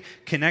directly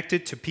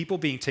connected to people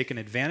being taken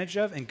advantage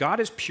of, and God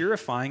is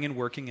purifying and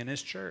working in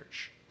his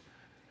church.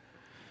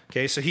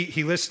 Okay, so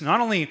he lists not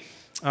only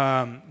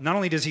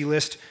does he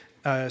list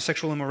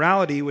sexual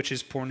immorality, which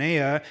is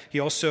porneia, he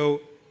also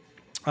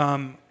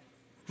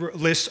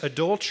lists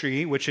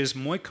adultery, which is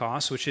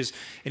moikos, which is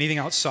anything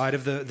outside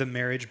of the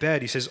marriage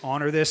bed. He says,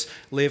 honor this,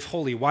 live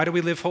holy. Why do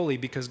we live holy?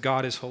 Because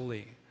God is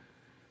holy.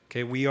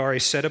 Okay, we are a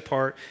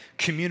set-apart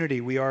community.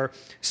 We are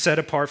set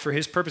apart for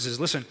his purposes.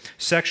 Listen,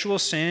 sexual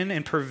sin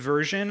and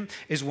perversion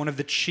is one of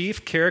the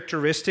chief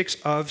characteristics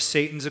of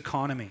Satan's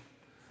economy.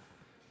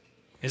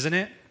 Isn't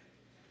it?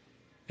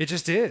 It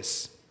just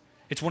is.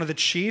 It's one of the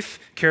chief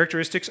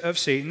characteristics of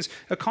Satan's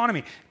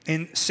economy.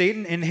 And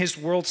Satan, in his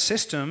world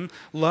system,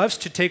 loves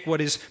to take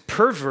what is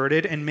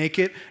perverted and make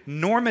it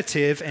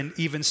normative and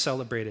even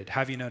celebrated.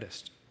 Have you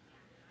noticed?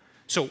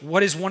 So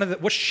what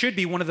should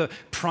be one of the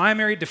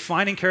primary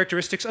defining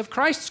characteristics of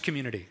Christ's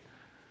community?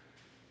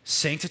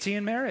 Sanctity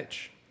in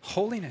marriage,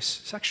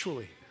 holiness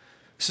sexually.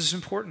 This is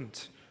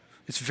important.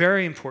 It's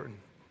very important.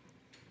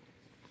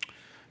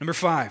 Number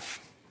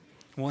 5,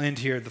 we'll end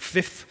here. The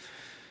 5th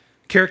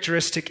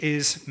characteristic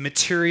is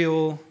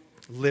material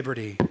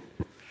liberty.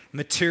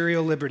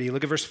 Material liberty.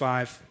 Look at verse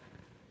 5.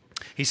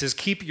 He says,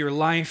 keep your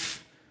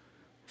life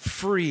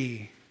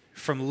free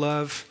from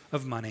love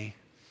of money,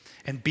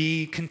 and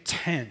be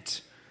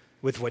content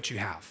with what you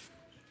have.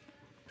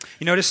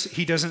 You notice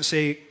he doesn't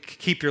say,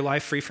 keep your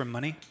life free from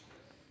money.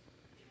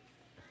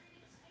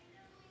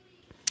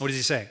 What does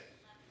he say?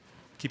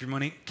 Keep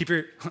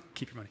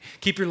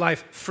your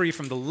life free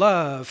from the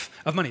love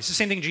of money. It's the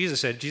same thing Jesus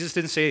said. Jesus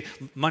didn't say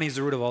money is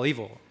the root of all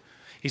evil.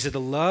 He said the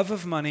love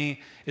of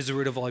money is the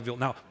root of all evil.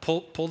 Now,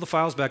 pull the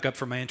files back up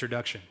for my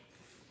introduction.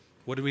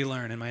 What did we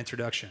learn in my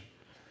introduction?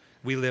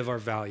 We live our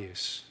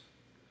values.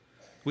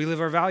 We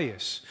live our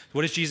values.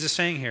 What is Jesus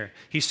saying here?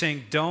 He's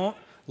saying, don't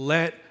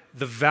let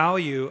the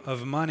value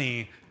of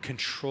money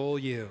control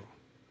you.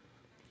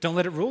 Don't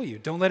let it rule you.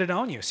 Don't let it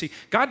own you. See,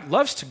 God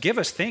loves to give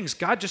us things.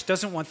 God just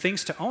doesn't want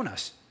things to own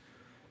us.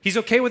 He's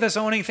okay with us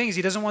owning things.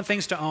 He doesn't want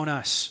things to own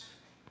us.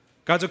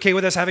 God's okay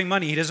with us having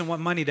money. He doesn't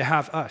want money to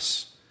have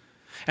us.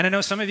 And I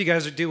know some of you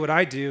guys do what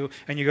I do,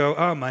 and you go,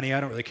 oh, money,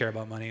 I don't really care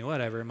about money.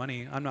 Whatever,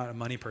 money, I'm not a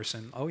money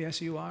person. Oh, yes,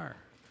 you are.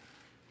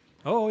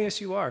 Oh, yes,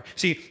 you are.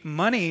 See,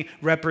 money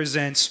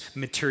represents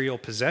material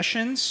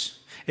possessions.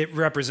 It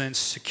represents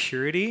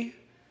security,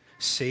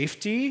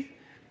 safety,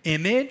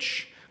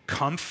 image,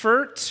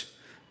 comfort,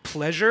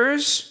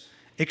 pleasures,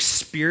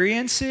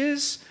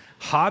 experiences,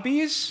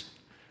 hobbies.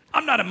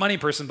 I'm not a money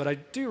person, but I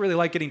do really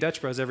like getting Dutch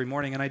Bros every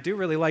morning, and I do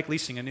really like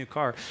leasing a new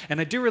car, and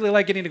I do really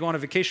like getting to go on a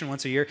vacation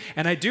once a year,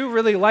 and I do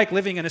really like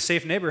living in a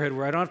safe neighborhood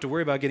where I don't have to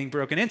worry about getting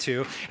broken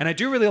into, and I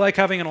do really like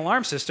having an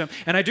alarm system,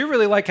 and I do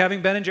really like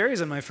having Ben &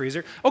 Jerry's in my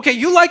freezer. Okay,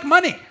 you like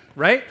money,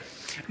 right?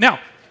 Now,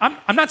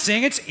 I'm not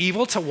saying it's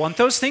evil to want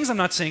those things. I'm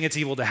not saying it's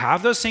evil to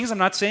have those things. I'm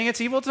not saying it's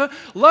evil to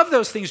love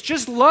those things.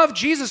 Just love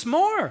Jesus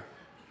more.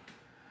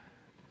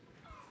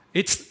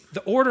 It's the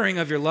ordering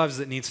of your loves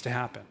that needs to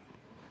happen.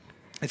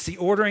 It's the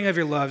ordering of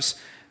your loves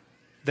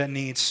that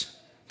needs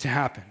to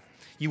happen.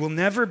 You will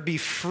never be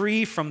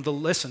free from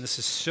listen, this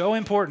is so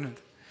important.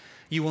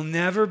 You will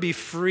never be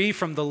free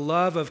from the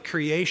love of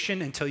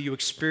creation until you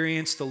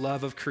experience the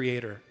love of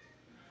Creator.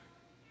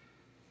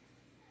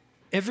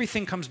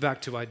 Everything comes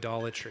back to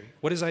idolatry.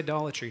 What is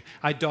idolatry?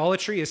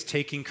 Idolatry is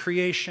taking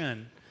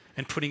creation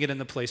and putting it in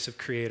the place of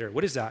Creator.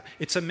 What is that?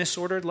 It's a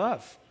misordered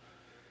love.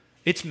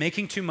 It's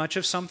making too much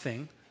of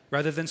something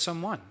rather than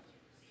someone.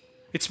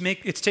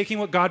 It's taking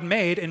what God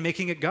made and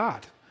making it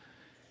God.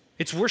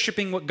 It's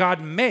worshiping what God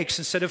makes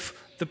instead of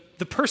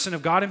the person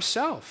of God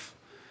himself.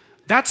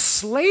 That's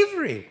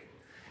slavery.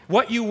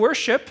 What you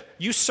worship,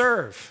 you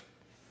serve,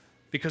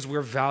 because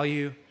we're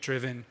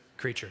value-driven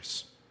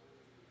creatures.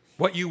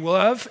 What you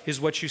love is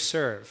what you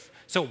serve.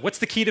 So what's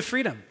the key to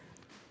freedom?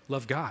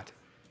 Love God,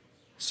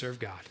 serve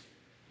God,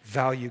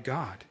 value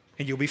God,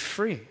 and you'll be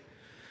free.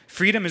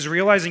 Freedom is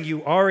realizing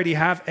you already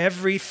have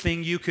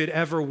everything you could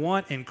ever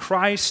want in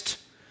Christ.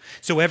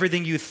 So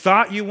everything you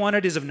thought you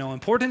wanted is of no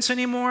importance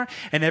anymore,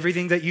 and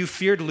everything that you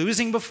feared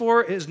losing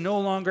before is no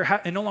longer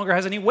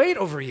has any weight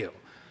over you.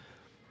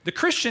 The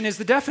Christian is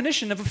the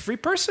definition of a free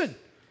person.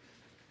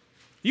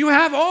 You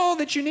have all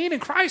that you need in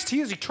Christ. He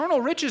has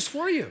eternal riches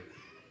for you.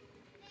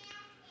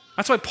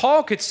 That's why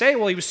Paul could say,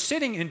 while he was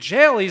sitting in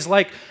jail, he's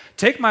like,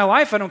 take my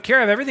life, I don't care,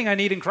 I have everything I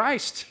need in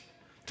Christ.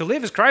 To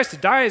live is Christ, to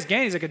die is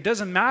gain. He's like, it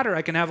doesn't matter.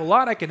 I can have a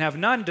lot, I can have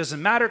none. It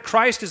doesn't matter.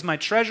 Christ is my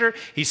treasure.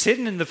 He's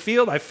hidden in the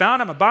field. I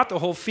found him. I bought the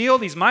whole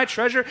field. He's my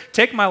treasure.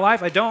 Take my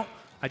life. I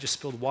just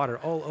spilled water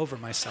all over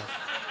myself.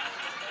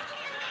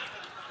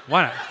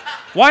 Why not?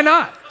 Why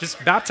not?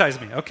 Just baptize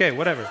me. Okay,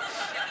 whatever.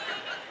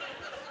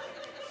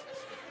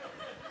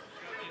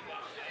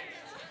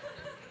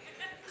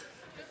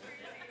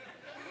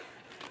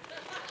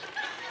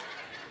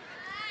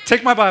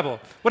 Take my Bible.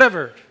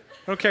 Whatever.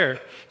 I don't care.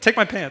 Take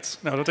my pants.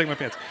 No, don't take my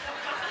pants.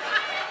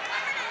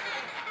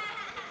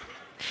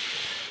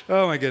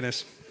 Oh my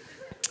goodness.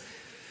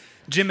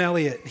 Jim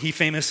Elliot, he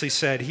famously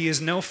said, he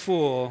is no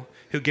fool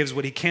who gives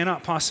what he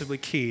cannot possibly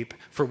keep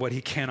for what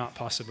he cannot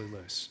possibly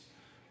lose.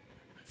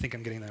 I think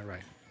I'm getting that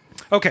right.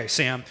 Okay,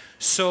 Sam,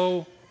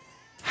 so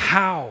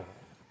how?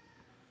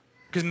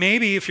 Because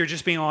maybe if you're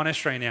just being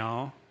honest right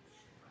now,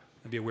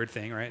 that'd be a weird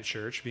thing, right, at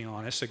church, being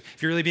honest. Like,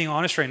 if you're really being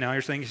honest right now,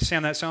 you're thinking,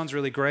 Sam, that sounds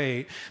really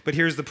great, but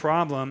here's the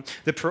problem.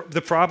 The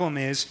problem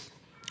is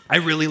I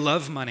really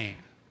love money.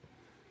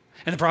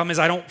 And the problem is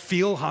I don't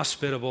feel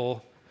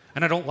hospitable,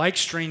 and I don't like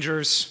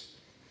strangers,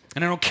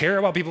 and I don't care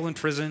about people in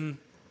prison.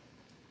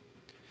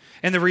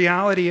 And the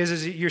reality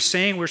is you're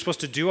saying we're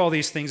supposed to do all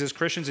these things as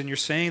Christians, and you're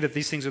saying that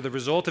these things are the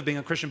result of being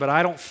a Christian, but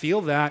I don't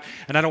feel that,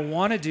 and I don't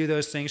want to do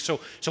those things. So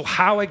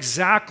how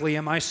exactly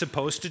am I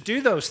supposed to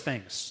do those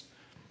things?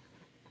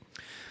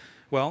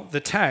 Well, the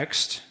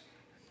text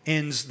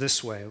ends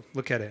this way.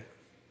 Look at it.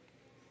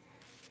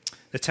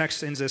 The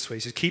text ends this way. He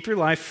says, keep your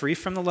life free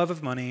from the love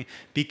of money.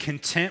 Be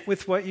content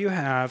with what you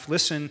have.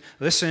 Listen.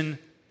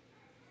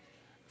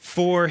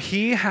 For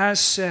he has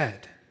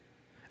said,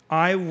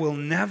 I will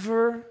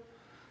never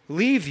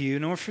leave you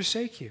nor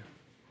forsake you.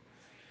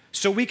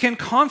 So we can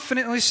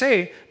confidently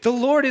say, the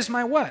Lord is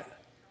my what?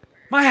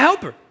 My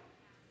helper.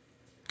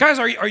 Guys,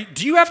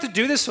 do you have to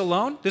do this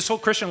alone? This whole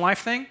Christian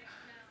life thing?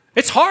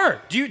 It's hard.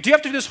 Do you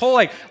have to do this whole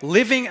like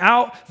living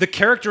out the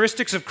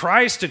characteristics of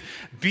Christ and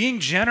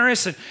being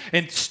generous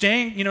and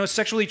staying,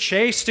 sexually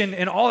chaste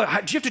and all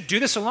that? Do you have to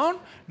do this alone?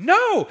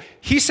 No.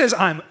 He says,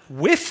 I'm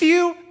with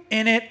you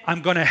in it.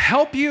 I'm going to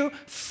help you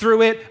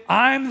through it.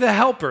 I'm the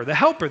helper,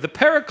 the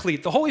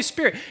paraclete, the Holy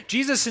Spirit.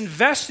 Jesus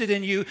invested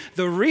in you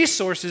the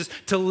resources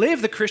to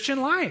live the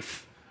Christian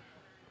life.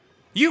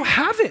 You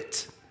have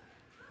it.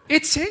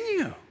 It's in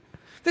you.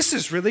 This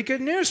is really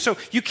good news. So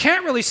you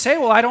can't really say,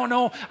 well, I don't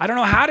know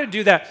how to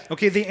do that.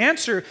 Okay, the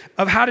answer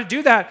of how to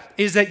do that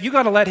is that you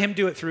got to let him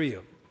do it through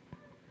you.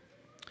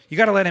 You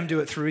got to let him do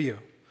it through you.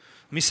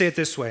 Let me say it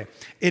this way.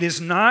 It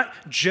is not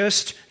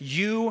just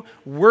you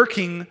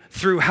working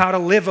through how to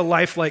live a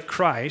life like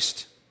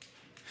Christ.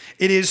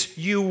 It is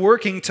you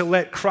working to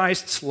let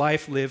Christ's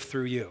life live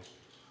through you.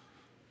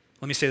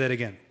 Let me say that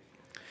again.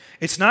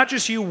 It's not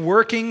just you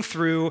working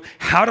through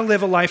how to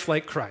live a life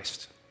like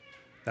Christ.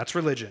 That's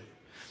religion.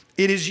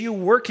 It is you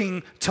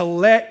working to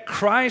let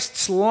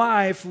Christ's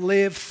life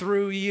live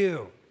through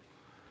you.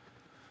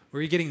 Where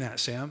are you getting that,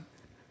 Sam?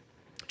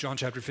 John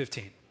chapter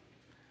 15.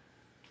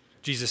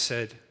 Jesus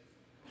said,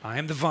 I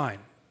am the vine.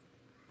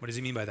 What does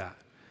he mean by that?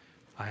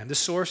 I am the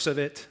source of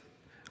it.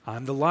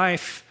 I'm the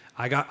life.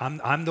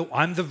 I'm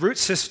the root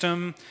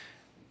system.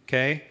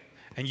 Okay?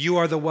 And you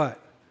are the what?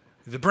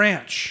 The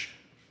branch.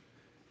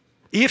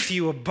 If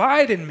you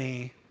abide in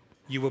me,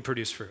 you will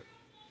produce fruit.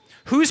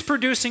 Who's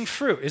producing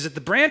fruit? Is it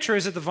the branch or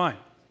is it the vine?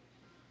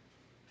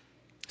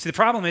 See, the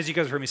problem is, you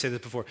guys have heard me say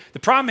this before, the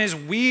problem is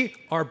we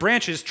are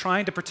branches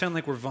trying to pretend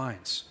like we're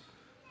vines.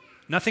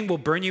 Nothing will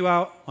burn you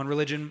out on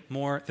religion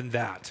more than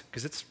that,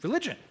 because it's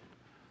religion.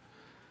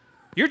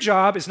 Your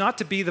job is not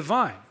to be the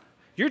vine.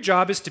 Your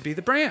job is to be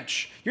the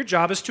branch. Your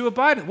job is to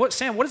abide.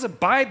 Sam, what does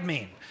abide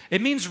mean?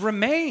 It means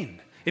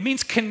remain. It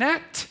means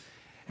connect.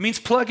 It means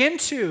plug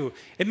into.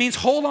 It means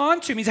hold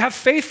on to. It means have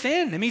faith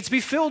in. It means be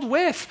filled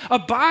with.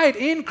 Abide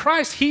in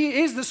Christ.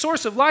 He is the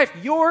source of life.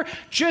 You're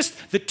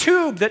just the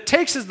tube that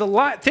takes the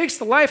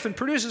life and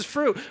produces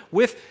fruit,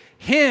 with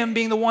him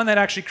being the one that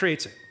actually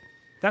creates it.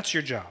 That's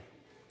your job.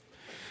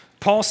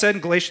 Paul said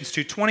in Galatians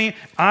 2:20,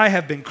 I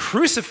have been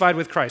crucified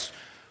with Christ.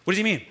 What does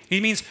he mean?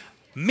 He means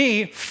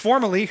me,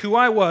 formerly who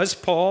I was,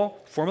 Paul,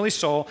 formerly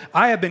Saul,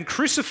 I have been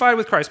crucified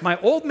with Christ. My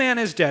old man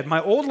is dead.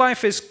 My old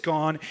life is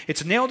gone.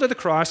 It's nailed to the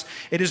cross.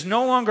 It is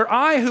no longer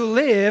I who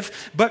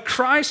live, but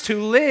Christ who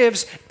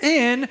lives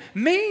in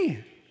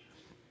me.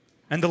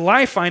 And the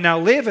life I now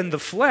live in the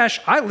flesh,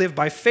 I live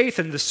by faith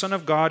in the Son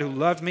of God who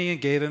loved me and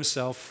gave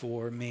himself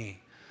for me.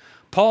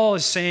 Paul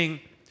is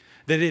saying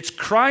that it's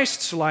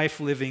Christ's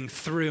life living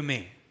through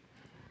me.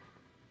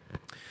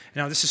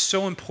 Now, this is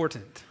so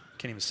important. I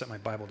can't even set my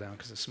Bible down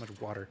because there's so much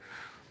water.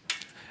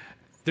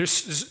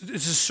 This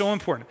is so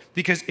important,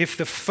 because if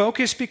the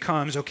focus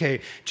becomes,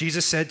 okay,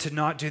 Jesus said to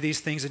not do these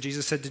things and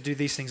Jesus said to do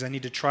these things, I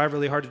need to try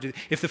really hard to do.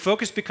 If the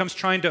focus becomes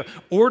trying to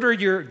order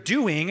your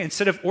doing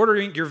instead of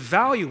ordering your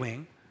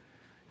valuing,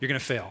 you're going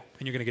to fail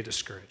and you're going to get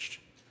discouraged.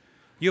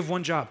 You have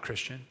one job,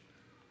 Christian.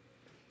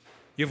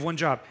 You have one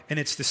job, and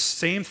it's the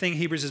same thing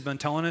Hebrews has been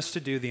telling us to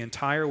do the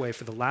entire way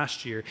for the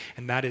last year,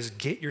 and that is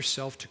get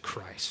yourself to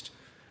Christ.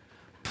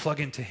 Plug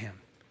into him.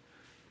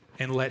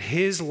 And let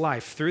his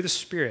life through the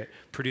Spirit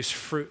produce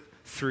fruit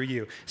through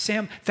you.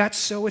 Sam, that's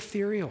so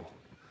ethereal.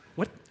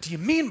 What do you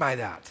mean by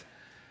that?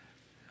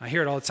 I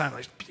hear it all the time.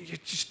 Like,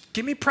 just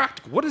give me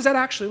practical. What does that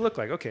actually look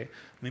like? Okay,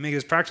 let me make it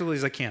as practical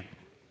as I can.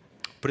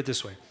 Put it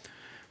this way.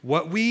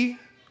 What we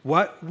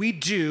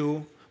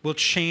do will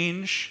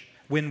change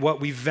when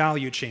what we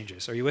value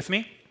changes. Are you with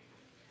me?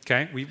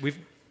 Okay,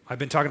 I've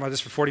been talking about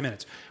this for 40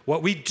 minutes.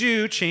 What we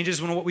do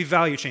changes when what we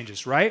value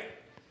changes, right?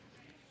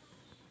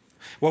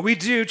 What we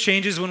do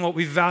changes when what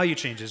we value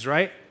changes,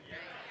 right?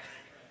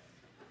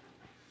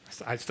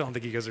 I still don't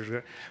think you guys are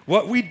good.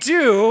 What we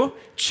do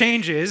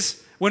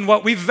changes when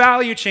what we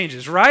value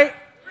changes, right?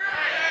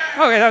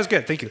 Okay, that was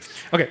good. Thank you.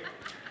 Okay.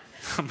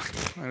 I'm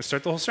going to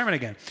start the whole sermon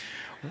again.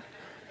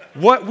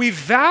 What we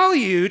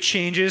value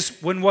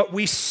changes when what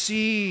we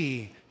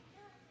see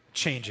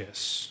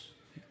changes.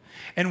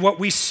 And what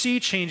we see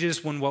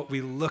changes when what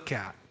we look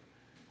at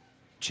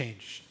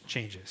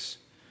changes.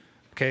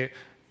 Okay?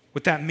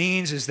 What that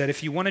means is that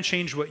if you want to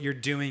change what you're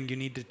doing, you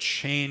need to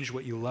change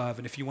what you love.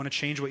 And if you want to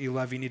change what you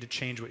love, you need to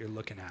change what you're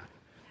looking at.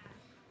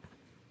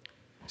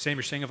 Sam,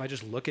 you're saying if I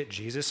just look at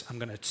Jesus, I'm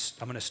going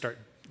to start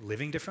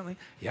living differently?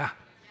 Yeah.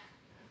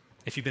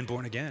 If you've been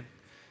born again.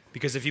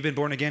 Because if you've been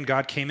born again,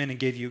 God came in and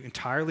gave you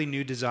entirely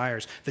new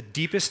desires. The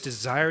deepest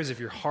desires of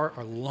your heart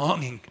are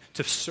longing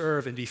to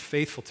serve and be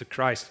faithful to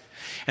Christ.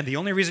 And the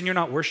only reason you're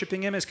not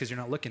worshiping him is because you're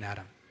not looking at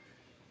him.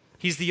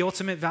 He's the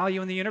ultimate value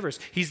in the universe.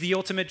 He's the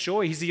ultimate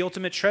joy. He's the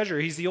ultimate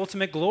treasure. He's the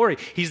ultimate glory.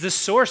 He's the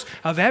source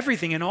of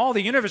everything in all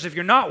the universe. If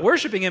you're not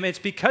worshiping him, it's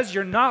because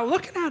you're not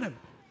looking at him.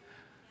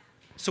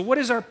 So what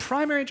is our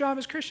primary job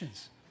as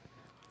Christians?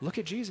 Look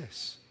at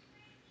Jesus.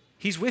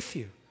 He's with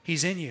you.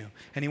 He's in you.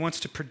 And he wants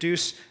to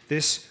produce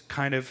this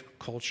kind of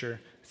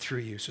culture through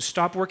you. So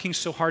stop working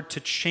so hard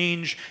to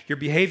change your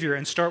behavior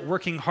and start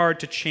working hard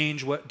to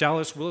change what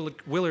Dallas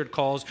Willard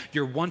calls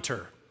your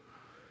wanter.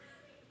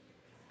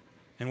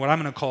 And what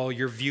I'm going to call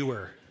your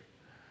viewer.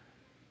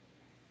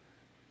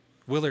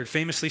 Willard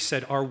famously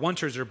said, our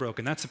wanters are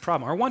broken. That's the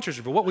problem. Our wanters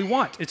are broken. What we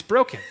want, it's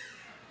broken.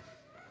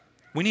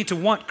 We need to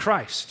want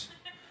Christ.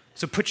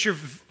 So put your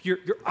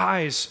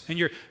eyes and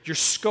your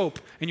scope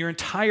and your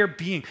entire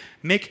being.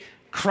 Make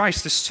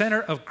Christ the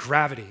center of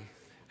gravity,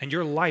 and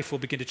your life will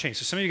begin to change.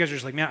 So some of you guys are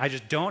just like, man, I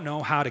just don't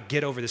know how to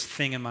get over this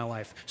thing in my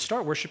life.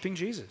 Start worshiping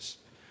Jesus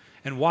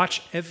and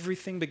watch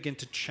everything begin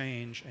to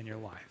change in your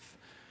life.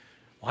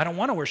 Well, I don't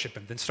want to worship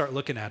him. Then start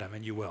looking at him,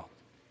 and you will.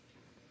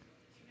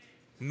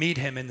 Meet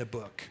him in the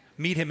book.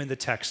 Meet him in the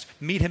text.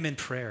 Meet him in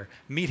prayer.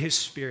 Meet his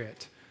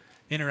Spirit.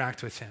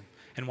 Interact with him,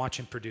 and watch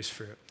him produce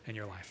fruit in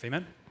your life.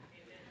 Amen?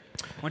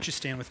 Why don't you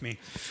stand with me?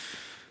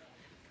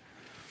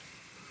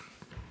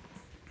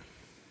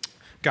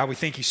 God, we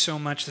thank you so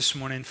much this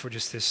morning for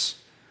just this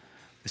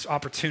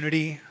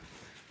opportunity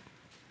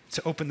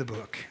to open the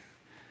book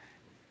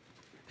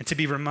and to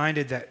be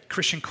reminded that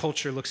Christian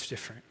culture looks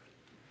different.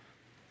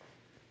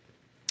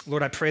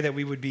 Lord, I pray that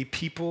we would be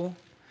people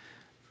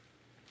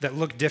that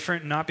look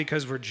different, not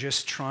because we're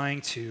just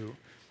trying to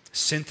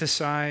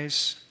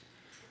synthesize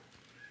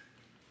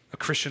a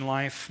Christian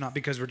life, not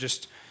because we're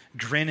just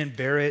grin and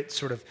bear it,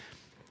 sort of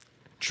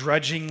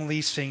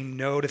drudgingly saying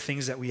no to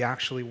things that we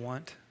actually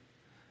want,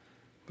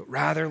 but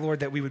rather,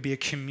 Lord, that we would be a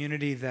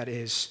community that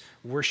is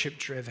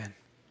worship-driven,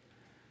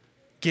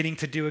 getting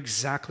to do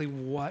exactly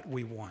what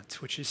we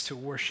want, which is to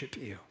worship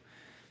you,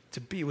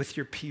 to be with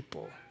your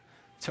people,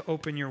 to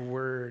open your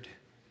word,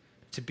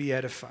 to be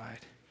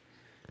edified.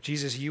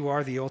 Jesus, you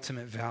are the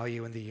ultimate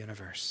value in the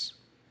universe.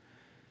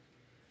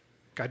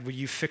 God, will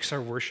you fix our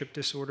worship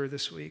disorder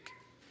this week?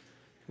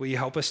 Will you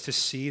help us to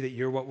see that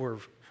you're what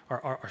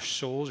our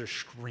souls are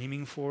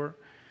screaming for?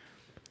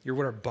 You're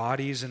what our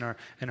bodies and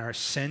our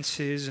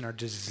senses and our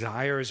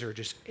desires are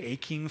just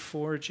aching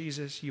for,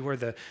 Jesus. You are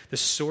the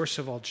source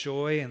of all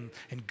joy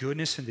and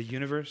goodness in the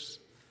universe.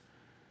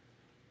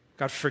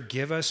 God,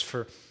 forgive us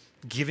for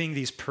giving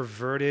these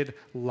perverted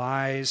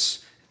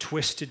lies,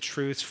 twisted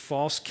truths,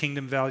 false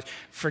kingdom values.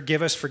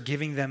 Forgive us for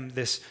giving them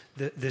this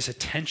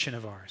attention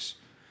of ours.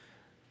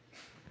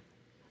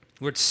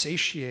 Lord,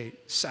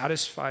 satiate,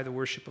 satisfy the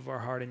worship of our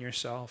heart in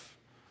yourself.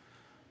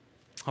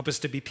 Help us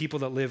to be people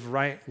that live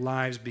right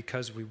lives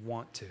because we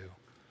want to,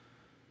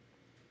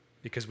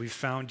 because we've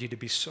found you to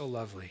be so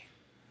lovely,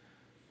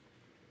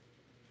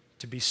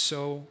 to be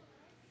so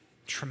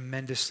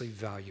tremendously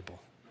valuable.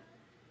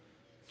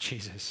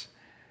 Jesus,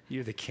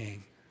 you're the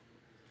King.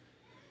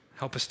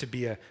 Help us to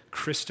be a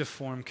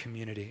Christiform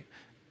community,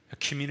 a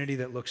community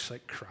that looks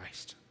like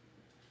Christ.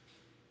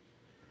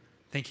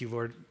 Thank you,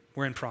 Lord.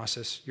 We're in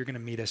process. You're going to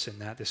meet us in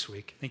that this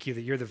week. Thank you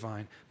that you're the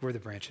vine, we're the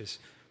branches.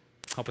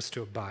 Help us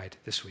to abide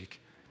this week.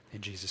 In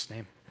Jesus'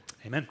 name,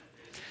 amen.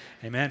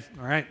 Amen.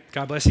 All right.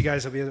 God bless you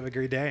guys. Hope you have a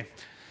great day.